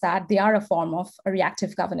audit is that they are a form of a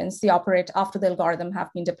reactive governance. They operate after the algorithm have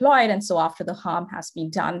been deployed, and so after the harm has been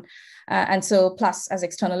done. And so plus, as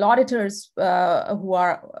external auditors who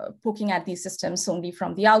are poking at these systems only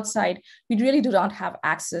from the outside, we really do not have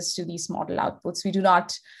access to these model outputs. We do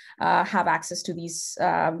not have access to these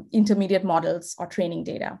intermediate models or training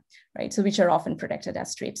data, right? So which are often protected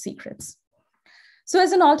as trade secrets. So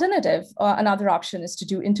as an alternative, another option is to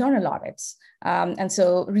do internal audits. And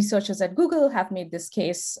so researchers at Google have made this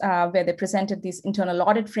case where they presented this internal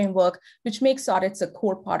audit framework, which makes audits a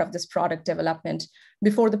core part of this product development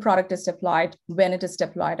before the product is deployed, when it is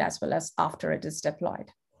deployed, as well as after it is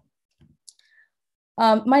deployed.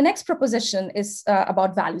 My next proposition is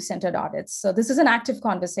about value-centered audits. So this is an active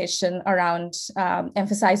conversation around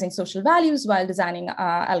emphasizing social values while designing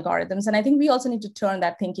algorithms. And I think we also need to turn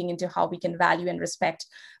that thinking into how we can value and respect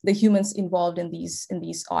the humans involved in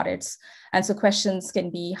these audits. And so questions can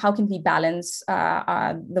be, how can we balance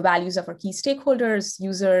the values of our key stakeholders,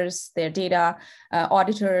 users, their data,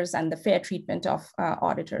 auditors, and the fair treatment of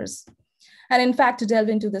auditors? And in fact, to delve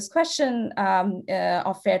into this question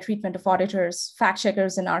of fair treatment of auditors, fact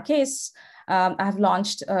checkers in our case, I have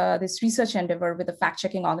launched this research endeavor with a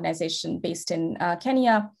fact-checking organization based in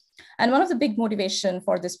Kenya. And one of the big motivation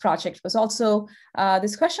for this project was also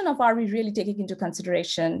this question of, are we really taking into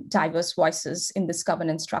consideration diverse voices in this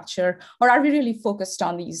governance structure? Or are we really focused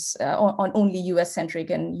on these, on only US-centric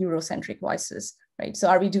and Eurocentric voices, right? So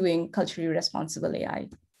are we doing culturally responsible AI?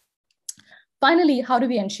 Finally, how do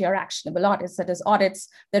we ensure actionable audits, that is audits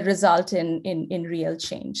that result in real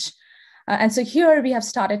change? And so here we have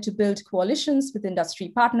started to build coalitions with industry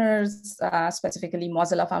partners, specifically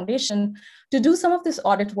Mozilla Foundation, to do some of this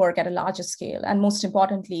audit work at a larger scale. And most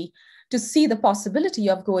importantly, to see the possibility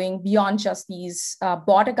of going beyond just these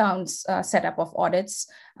bot accounts setup of audits,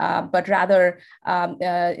 but rather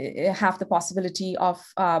have the possibility of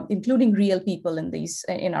including real people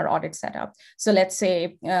in our audit setup. So let's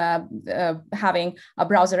say having a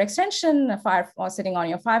browser extension, sitting on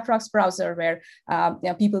your Firefox browser, where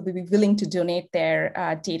people will be willing to donate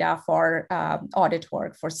their data for audit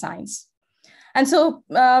work for science. And so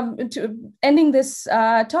ending this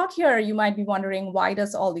talk here, you might be wondering, why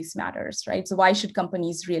does all this matters, right? So why should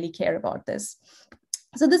companies really care about this?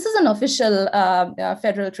 So this is an official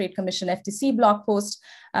Federal Trade Commission FTC blog post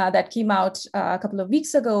that came out a couple of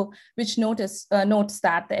weeks ago, which notes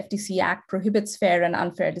that the FTC Act prohibits fair and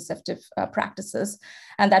unfair deceptive practices.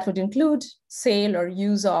 And that would include sale or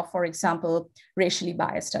use of, for example, racially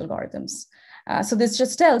biased algorithms. So this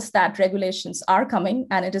just tells that regulations are coming,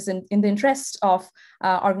 and it is in the interest of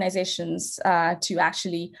organizations to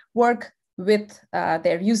actually work with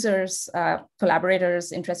their users,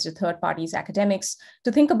 collaborators, interested third parties, academics,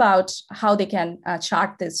 to think about how they can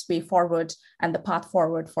chart this way forward and the path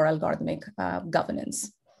forward for algorithmic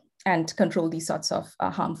governance and control these sorts of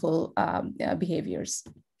harmful behaviors.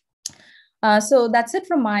 So that's it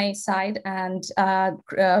from my side, and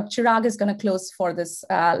Chirag is going to close for this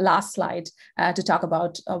last slide to talk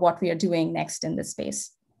about what we are doing next in this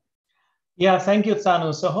space. Yeah, thank you,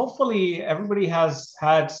 Tanu. So hopefully everybody has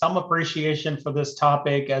had some appreciation for this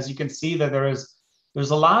topic. As you can see, that there's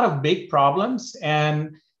a lot of big problems,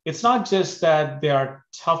 and it's not just that they are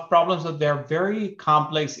tough problems, but they're very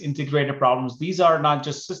complex integrated problems. These are not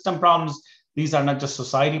just system problems. These are not just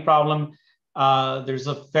society problem. There's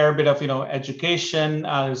a fair bit of education,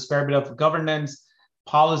 there's a fair bit of governance,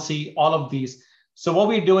 policy, all of these. So what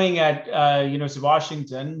we're doing at University of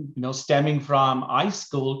Washington, stemming from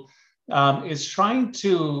iSchool, is trying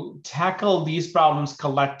to tackle these problems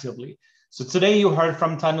collectively. So today you heard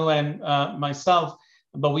from Tanu and myself,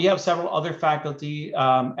 but we have several other faculty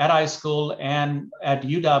at iSchool and at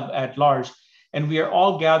UW at large. And we are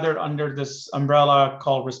all gathered under this umbrella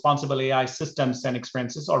called Responsible AI Systems and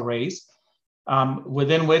Experiences, or RAISE,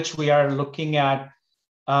 within which we are looking at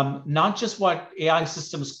not just what AI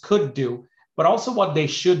systems could do, but also what they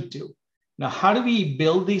should do. Now, how do we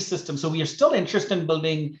build these systems? So we are still interested in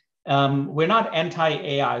building, we're not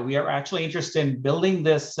anti-AI. We are actually interested in building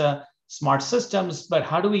this smart systems, but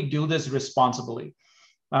how do we do this responsibly?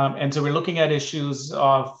 And so we're looking at issues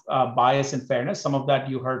of bias and fairness, some of that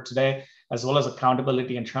you heard today, as well as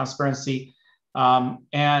accountability and transparency.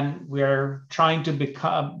 And we're trying to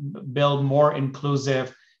build more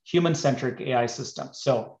inclusive, human-centric AI systems.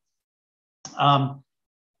 So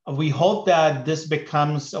we hope that this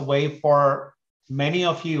becomes a way for many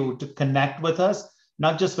of you to connect with us,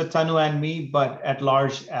 not just with Tanu and me, but at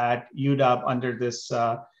large at UW under this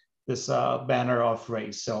banner of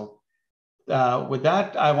RAISE. So with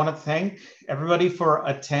that, I want to thank everybody for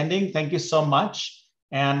attending. Thank you so much.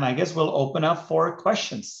 And I guess we'll open up for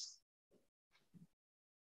questions.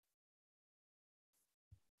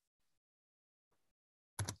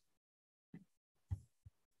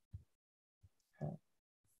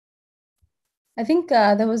 I think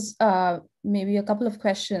there was maybe a couple of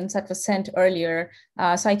questions that were sent earlier.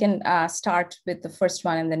 So I can start with the first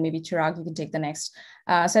one, and then maybe Chirag, you can take the next.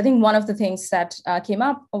 So I think one of the things that came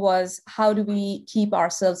up was, how do we keep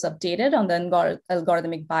ourselves updated on the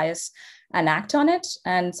algorithmic bias and act on it?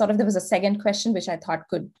 And sort of there was a second question, which I thought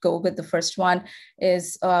could go with the first one,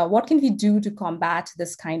 is what can we do to combat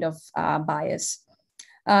this kind of bias?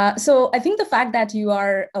 So I think the fact that you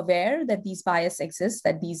are aware that these bias exist,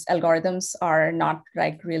 that these algorithms are not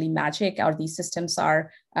like really magic, or these systems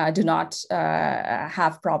are do not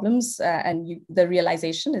have problems, and the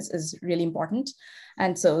realization is really important.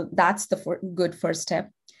 And so that's the good first step.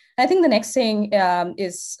 I think the next thing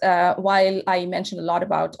is, while I mentioned a lot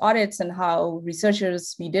about audits and how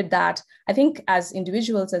researchers, we did that, I think as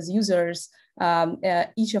individuals, as users,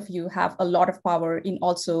 each of you have a lot of power in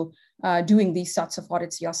also doing these sorts of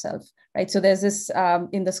audits yourself, right? So there's this,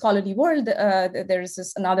 in the scholarly world, there is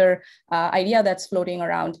this another idea that's floating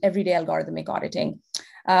around, everyday algorithmic auditing.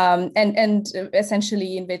 And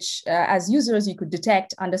essentially in which, as users, you could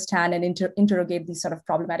detect, understand, and interrogate these sort of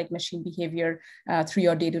problematic machine behavior through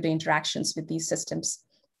your day-to-day interactions with these systems.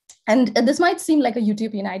 And this might seem like a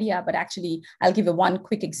utopian idea, but actually, I'll give one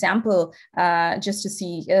quick example just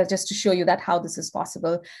to show you that how this is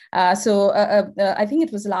possible. So I think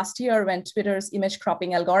it was last year when Twitter's image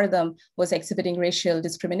cropping algorithm was exhibiting racial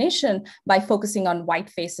discrimination by focusing on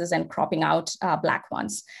white faces and cropping out Black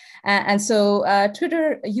ones. And so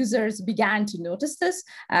Twitter users began to notice this,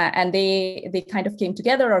 and they kind of came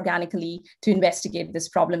together organically to investigate this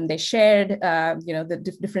problem. They shared,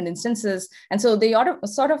 the different instances, and so they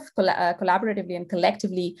sort of collaboratively and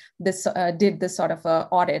collectively did this sort of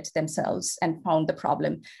audit themselves and found the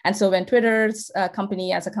problem. And so when Twitter's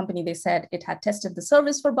company, as a company, they said it had tested the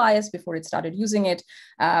service for bias before it started using it,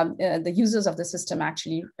 the users of the system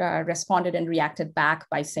actually responded and reacted back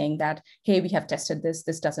by saying that, hey, we have tested this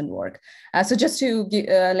doesn't work. So just to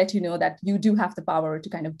let you know that you do have the power to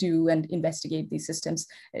kind of do and investigate these systems,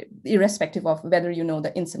 irrespective of whether you know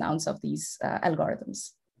the ins and outs of these algorithms.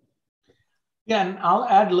 Yeah, and I'll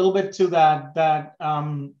add a little bit to that,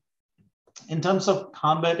 in terms of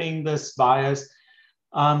combating this bias,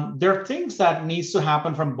 there are things that needs to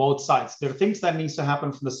happen from both sides. There are things that needs to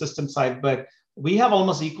happen from the system side, but we have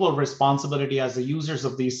almost equal responsibility as the users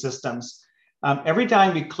of these systems. Every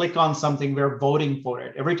time we click on something, we're voting for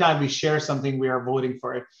it. Every time we share something, we are voting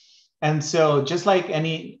for it. And so just like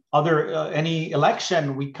any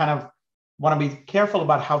election, we kind of want to be careful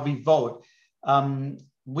about how we vote.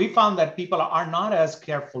 We found that people are not as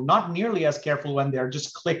careful, not nearly as careful when they're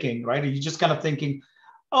just clicking, right? You're just kind of thinking,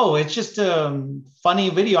 oh, it's just a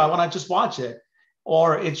funny video, I want to just watch it.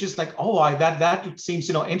 Or it's just like, oh, that seems,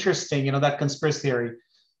 interesting, that conspiracy theory.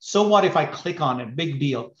 So what if I click on it? Big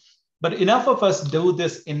deal. But enough of us do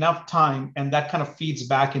this enough time, and that kind of feeds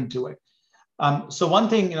back into it. So one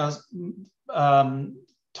thing,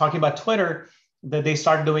 talking about Twitter, that they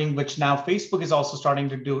start doing, which now Facebook is also starting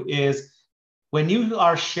to do, is when you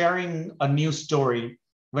are sharing a news story,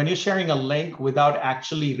 when you're sharing a link without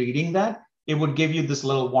actually reading that, it would give you this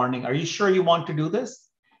little warning. Are you sure you want to do this?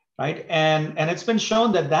 right? And it's been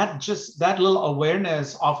shown that that little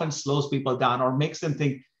awareness often slows people down or makes them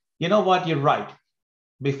think, you know what, you're right.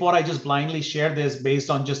 Before I just blindly share this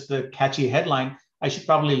based on just the catchy headline, I should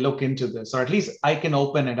probably look into this, or at least I can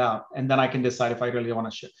open it up and then I can decide if I really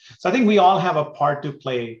want to share. So I think we all have a part to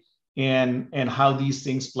play in how these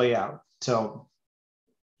things play out. So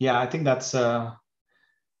yeah, I think that's how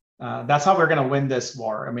we're going to win this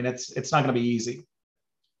war. I mean, it's not going to be easy.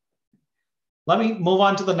 Let me move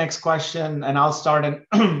on to the next question, and I'll start,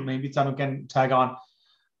 and maybe Tanu can tag on.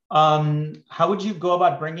 How would you go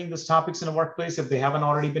about bringing these topics in a workplace if they haven't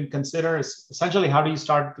already been considered? Essentially, how do you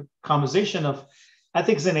start the conversation of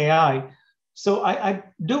ethics in AI? So I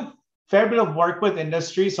do a fair bit of work with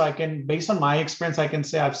industry. So I can, based on my experience, I can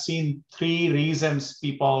say I've seen 3 reasons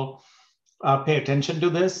people pay attention to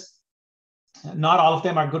this. Not all of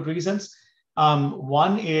them are good reasons.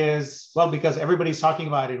 One is, well, because everybody's talking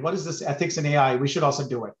about it. What is this ethics in AI? We should also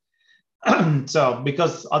do it. So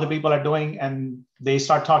because other people are doing and they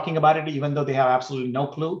start talking about it, even though they have absolutely no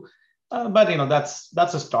clue. But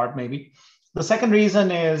that's a start maybe. The second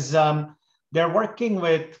reason is they're working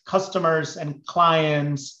with customers and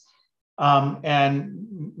clients and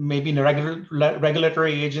maybe in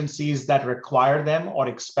regulatory agencies that require them or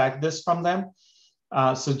expect this from them.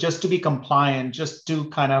 So just to be compliant, just to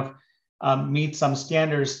kind of meet some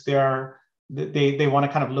standards, they want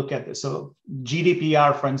to kind of look at this. So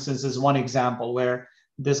GDPR, for instance, is one example where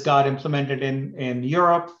this got implemented in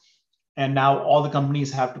Europe, and now all the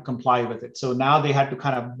companies have to comply with it. So now they had to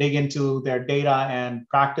kind of dig into their data and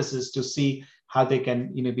practices to see how they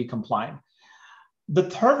can be compliant. The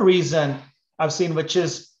third reason I've seen, which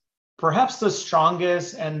is perhaps the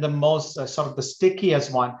strongest and the most sort of the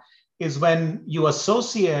stickiest one, is when you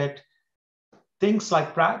associate things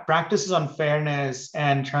like practices on fairness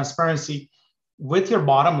and transparency with your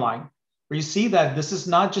bottom line, where you see that this is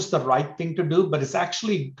not just the right thing to do, but it's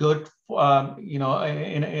actually good,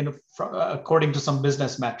 according to some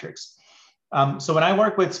business metrics. So when I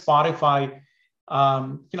work with Spotify,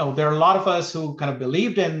 there are a lot of us who kind of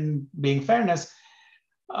believed in being fairness,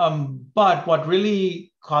 but what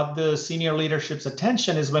really caught the senior leadership's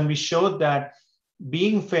attention is when we showed that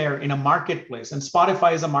being fair in a marketplace, and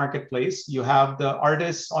Spotify is a marketplace, you have the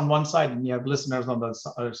artists on one side and you have listeners on the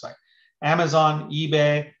other side. Amazon,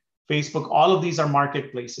 eBay, Facebook, all of these are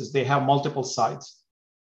marketplaces. They have multiple sides.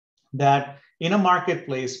 That in a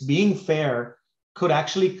marketplace, being fair could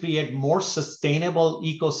actually create more sustainable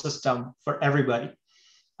ecosystem for everybody.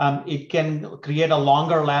 It can create a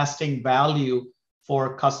longer lasting value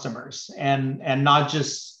for customers and not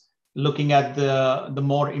just looking at the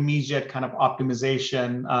more immediate kind of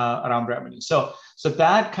optimization around revenue. So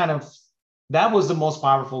that was the most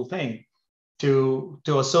powerful thing, to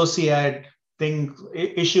associate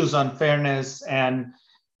issues on fairness and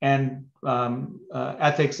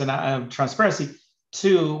ethics and transparency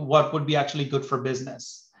to what would be actually good for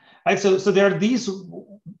business. Right? So there are these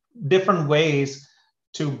different ways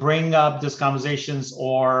to bring up these conversations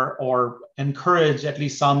or encourage at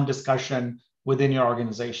least some discussion within your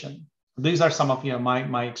organization. These are some of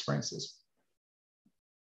my experiences.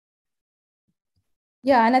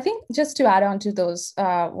 Yeah, and I think just to add on to those,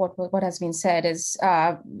 what has been said is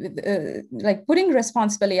like putting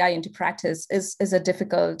responsible AI into practice is a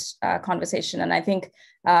difficult conversation, and I think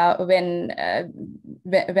when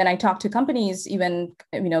I talk to companies, even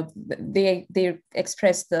they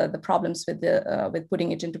express the problems with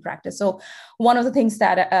putting it into practice. So one of the things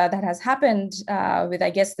that has happened with, I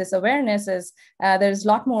guess, this awareness is there's a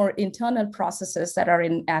lot more internal processes that are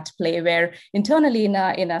at play, where internally in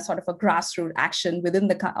a sort of a grassroots action within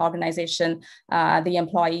the organization, the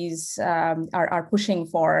employees are pushing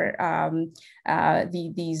for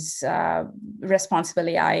these responsible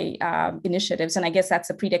AI initiatives, and I guess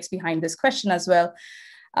that's a pretext behind this question as well.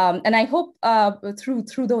 And I hope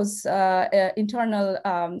through those internal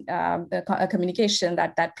communication,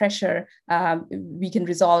 that pressure we can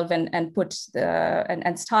resolve and put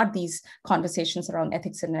and start these conversations around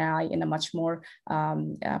ethics and AI in a much more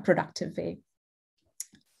productive way.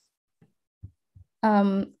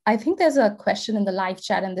 I think there's a question in the live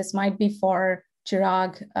chat, and this might be for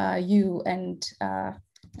Chirag, you, and I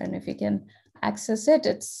don't know if you can access it.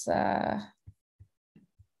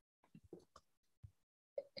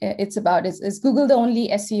 It's about, is Google the only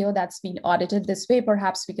SEO that's been audited this way?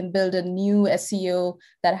 Perhaps we can build a new SEO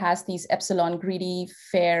that has these epsilon greedy,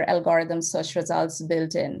 fair algorithm search results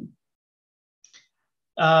built in.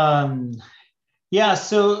 Yeah,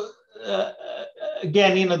 so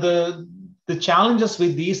again, the challenges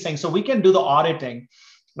with these things, so we can do the auditing.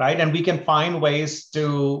 right? And we can find ways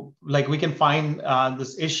to, like, we can find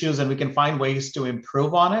these issues and we can find ways to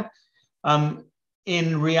improve on it.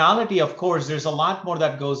 In reality, of course, there's a lot more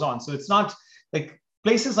that goes on. So it's not like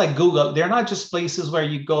places like Google, they're not just places where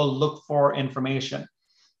you go look for information,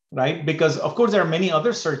 right? Because of course, there are many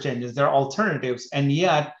other search engines, there are alternatives, and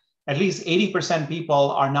yet at least 80%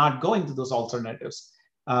 people are not going to those alternatives.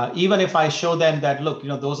 Even if I show them that, look,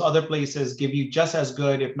 those other places give you just as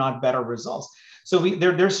good, if not better results. So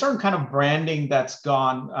there's certain kind of branding that's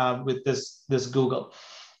gone with this Google.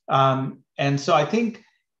 And so I think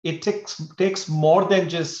it takes more than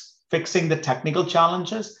just fixing the technical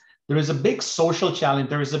challenges. There is a big social challenge.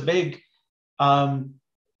 There is a big,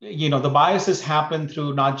 the biases happen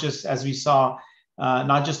through not just, as we saw,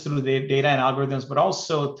 not just through the data and algorithms, but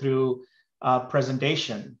also through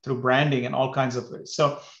presentation, through branding and all kinds of ways.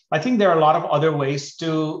 So I think there are a lot of other ways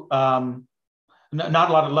to, not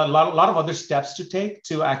a lot of other steps to take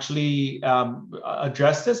to actually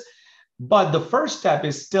address this. But the first step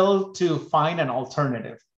is still to find an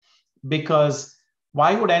alternative, because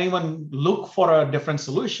why would anyone look for a different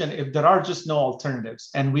solution if there are just no alternatives?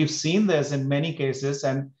 And we've seen this in many cases.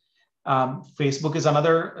 And Facebook is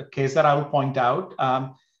another case that I would point out,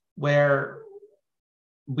 where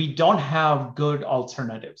we don't have good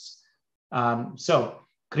alternatives. So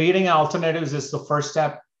creating alternatives is the first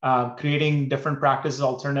step. Creating different practices,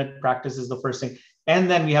 alternate practices is the first thing. And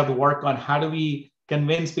then we have to work on how do we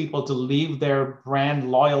convince people to leave their brand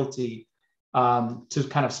loyalty to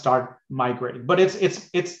kind of start migrating. But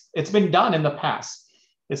it's been done in the past.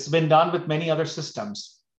 It's been done with many other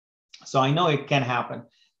systems. So I know it can happen.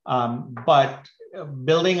 But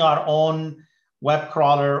building our own web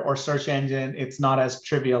crawler or search engine, it's not as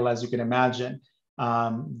trivial as you can imagine.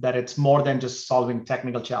 That it's more than just solving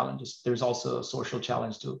technical challenges. There's also a social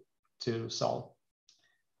challenge to solve.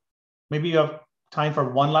 Maybe you have time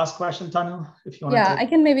for one last question, Tanu, if you want to. Yeah, I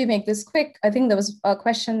can maybe make this quick. I think there was a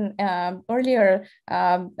question earlier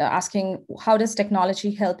asking, how does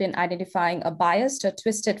technology help in identifying a biased or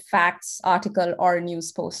twisted facts article or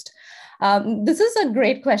news post? This is a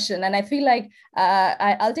great question, and I feel like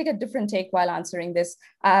I'll take a different take while answering this.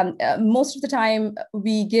 Most of the time,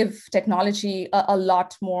 we give technology a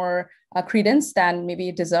lot more credence than maybe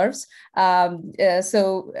it deserves.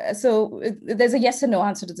 So there's a yes and no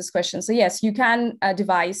answer to this question. So yes, you can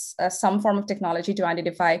devise some form of technology to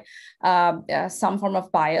identify some form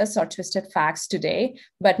of bias or twisted facts today.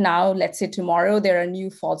 But now, let's say tomorrow, there are new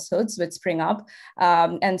falsehoods which spring up.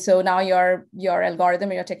 And so now your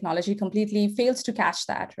algorithm or your technology completely fails to catch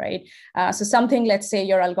that, right? So something, let's say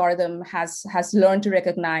your algorithm has learned to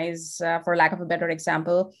recognize, for lack of a better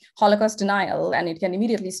example, Holocaust denial, and it can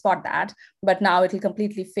immediately spot that. But now it will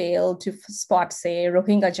completely fail to spot, say,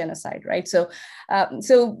 Rohingya genocide, right? So I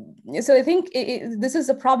think this is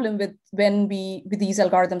a problem with these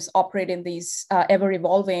algorithms operate in these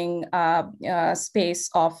ever-evolving space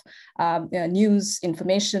of news,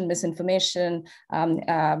 information, misinformation,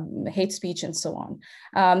 hate speech, and so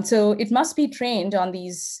on. So it must be trained on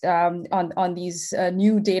these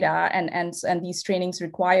new data, and these trainings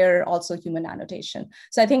require also human annotation.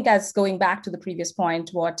 So I think, as going back to the previous point,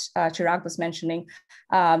 what Chirag was mentioning,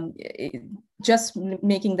 just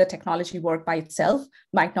making the technology work by itself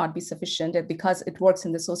might not be sufficient, because it works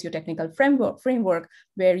in the socio-technical framework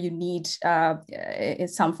where you need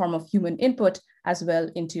some form of human input as well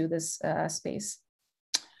into this space.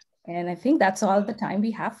 And I think that's all the time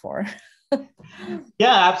we have for.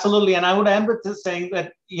 Yeah, absolutely. And I would end with this saying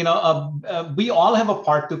that, we all have a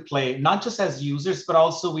part to play, not just as users, but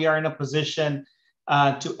also we are in a position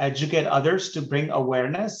to educate others, to bring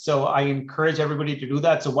awareness. So I encourage everybody to do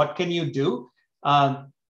that. So what can you do?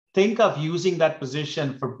 Think of using that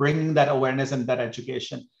position for bringing that awareness and that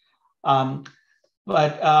education.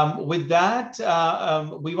 But with that,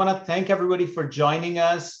 we want to thank everybody for joining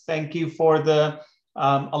us. Thank you for the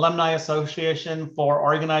Alumni Association for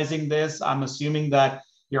organizing this. I'm assuming that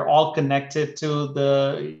you're all connected to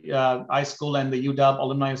the iSchool and the UW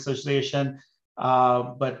Alumni Association.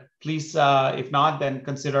 But please, if not, then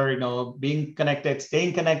consider, being connected,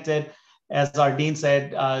 staying connected. As our dean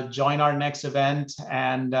said, join our next event.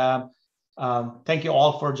 And thank you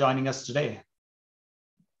all for joining us today.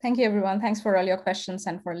 Thank you, everyone. Thanks for all your questions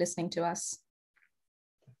and for listening to us.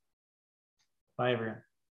 Bye, everyone.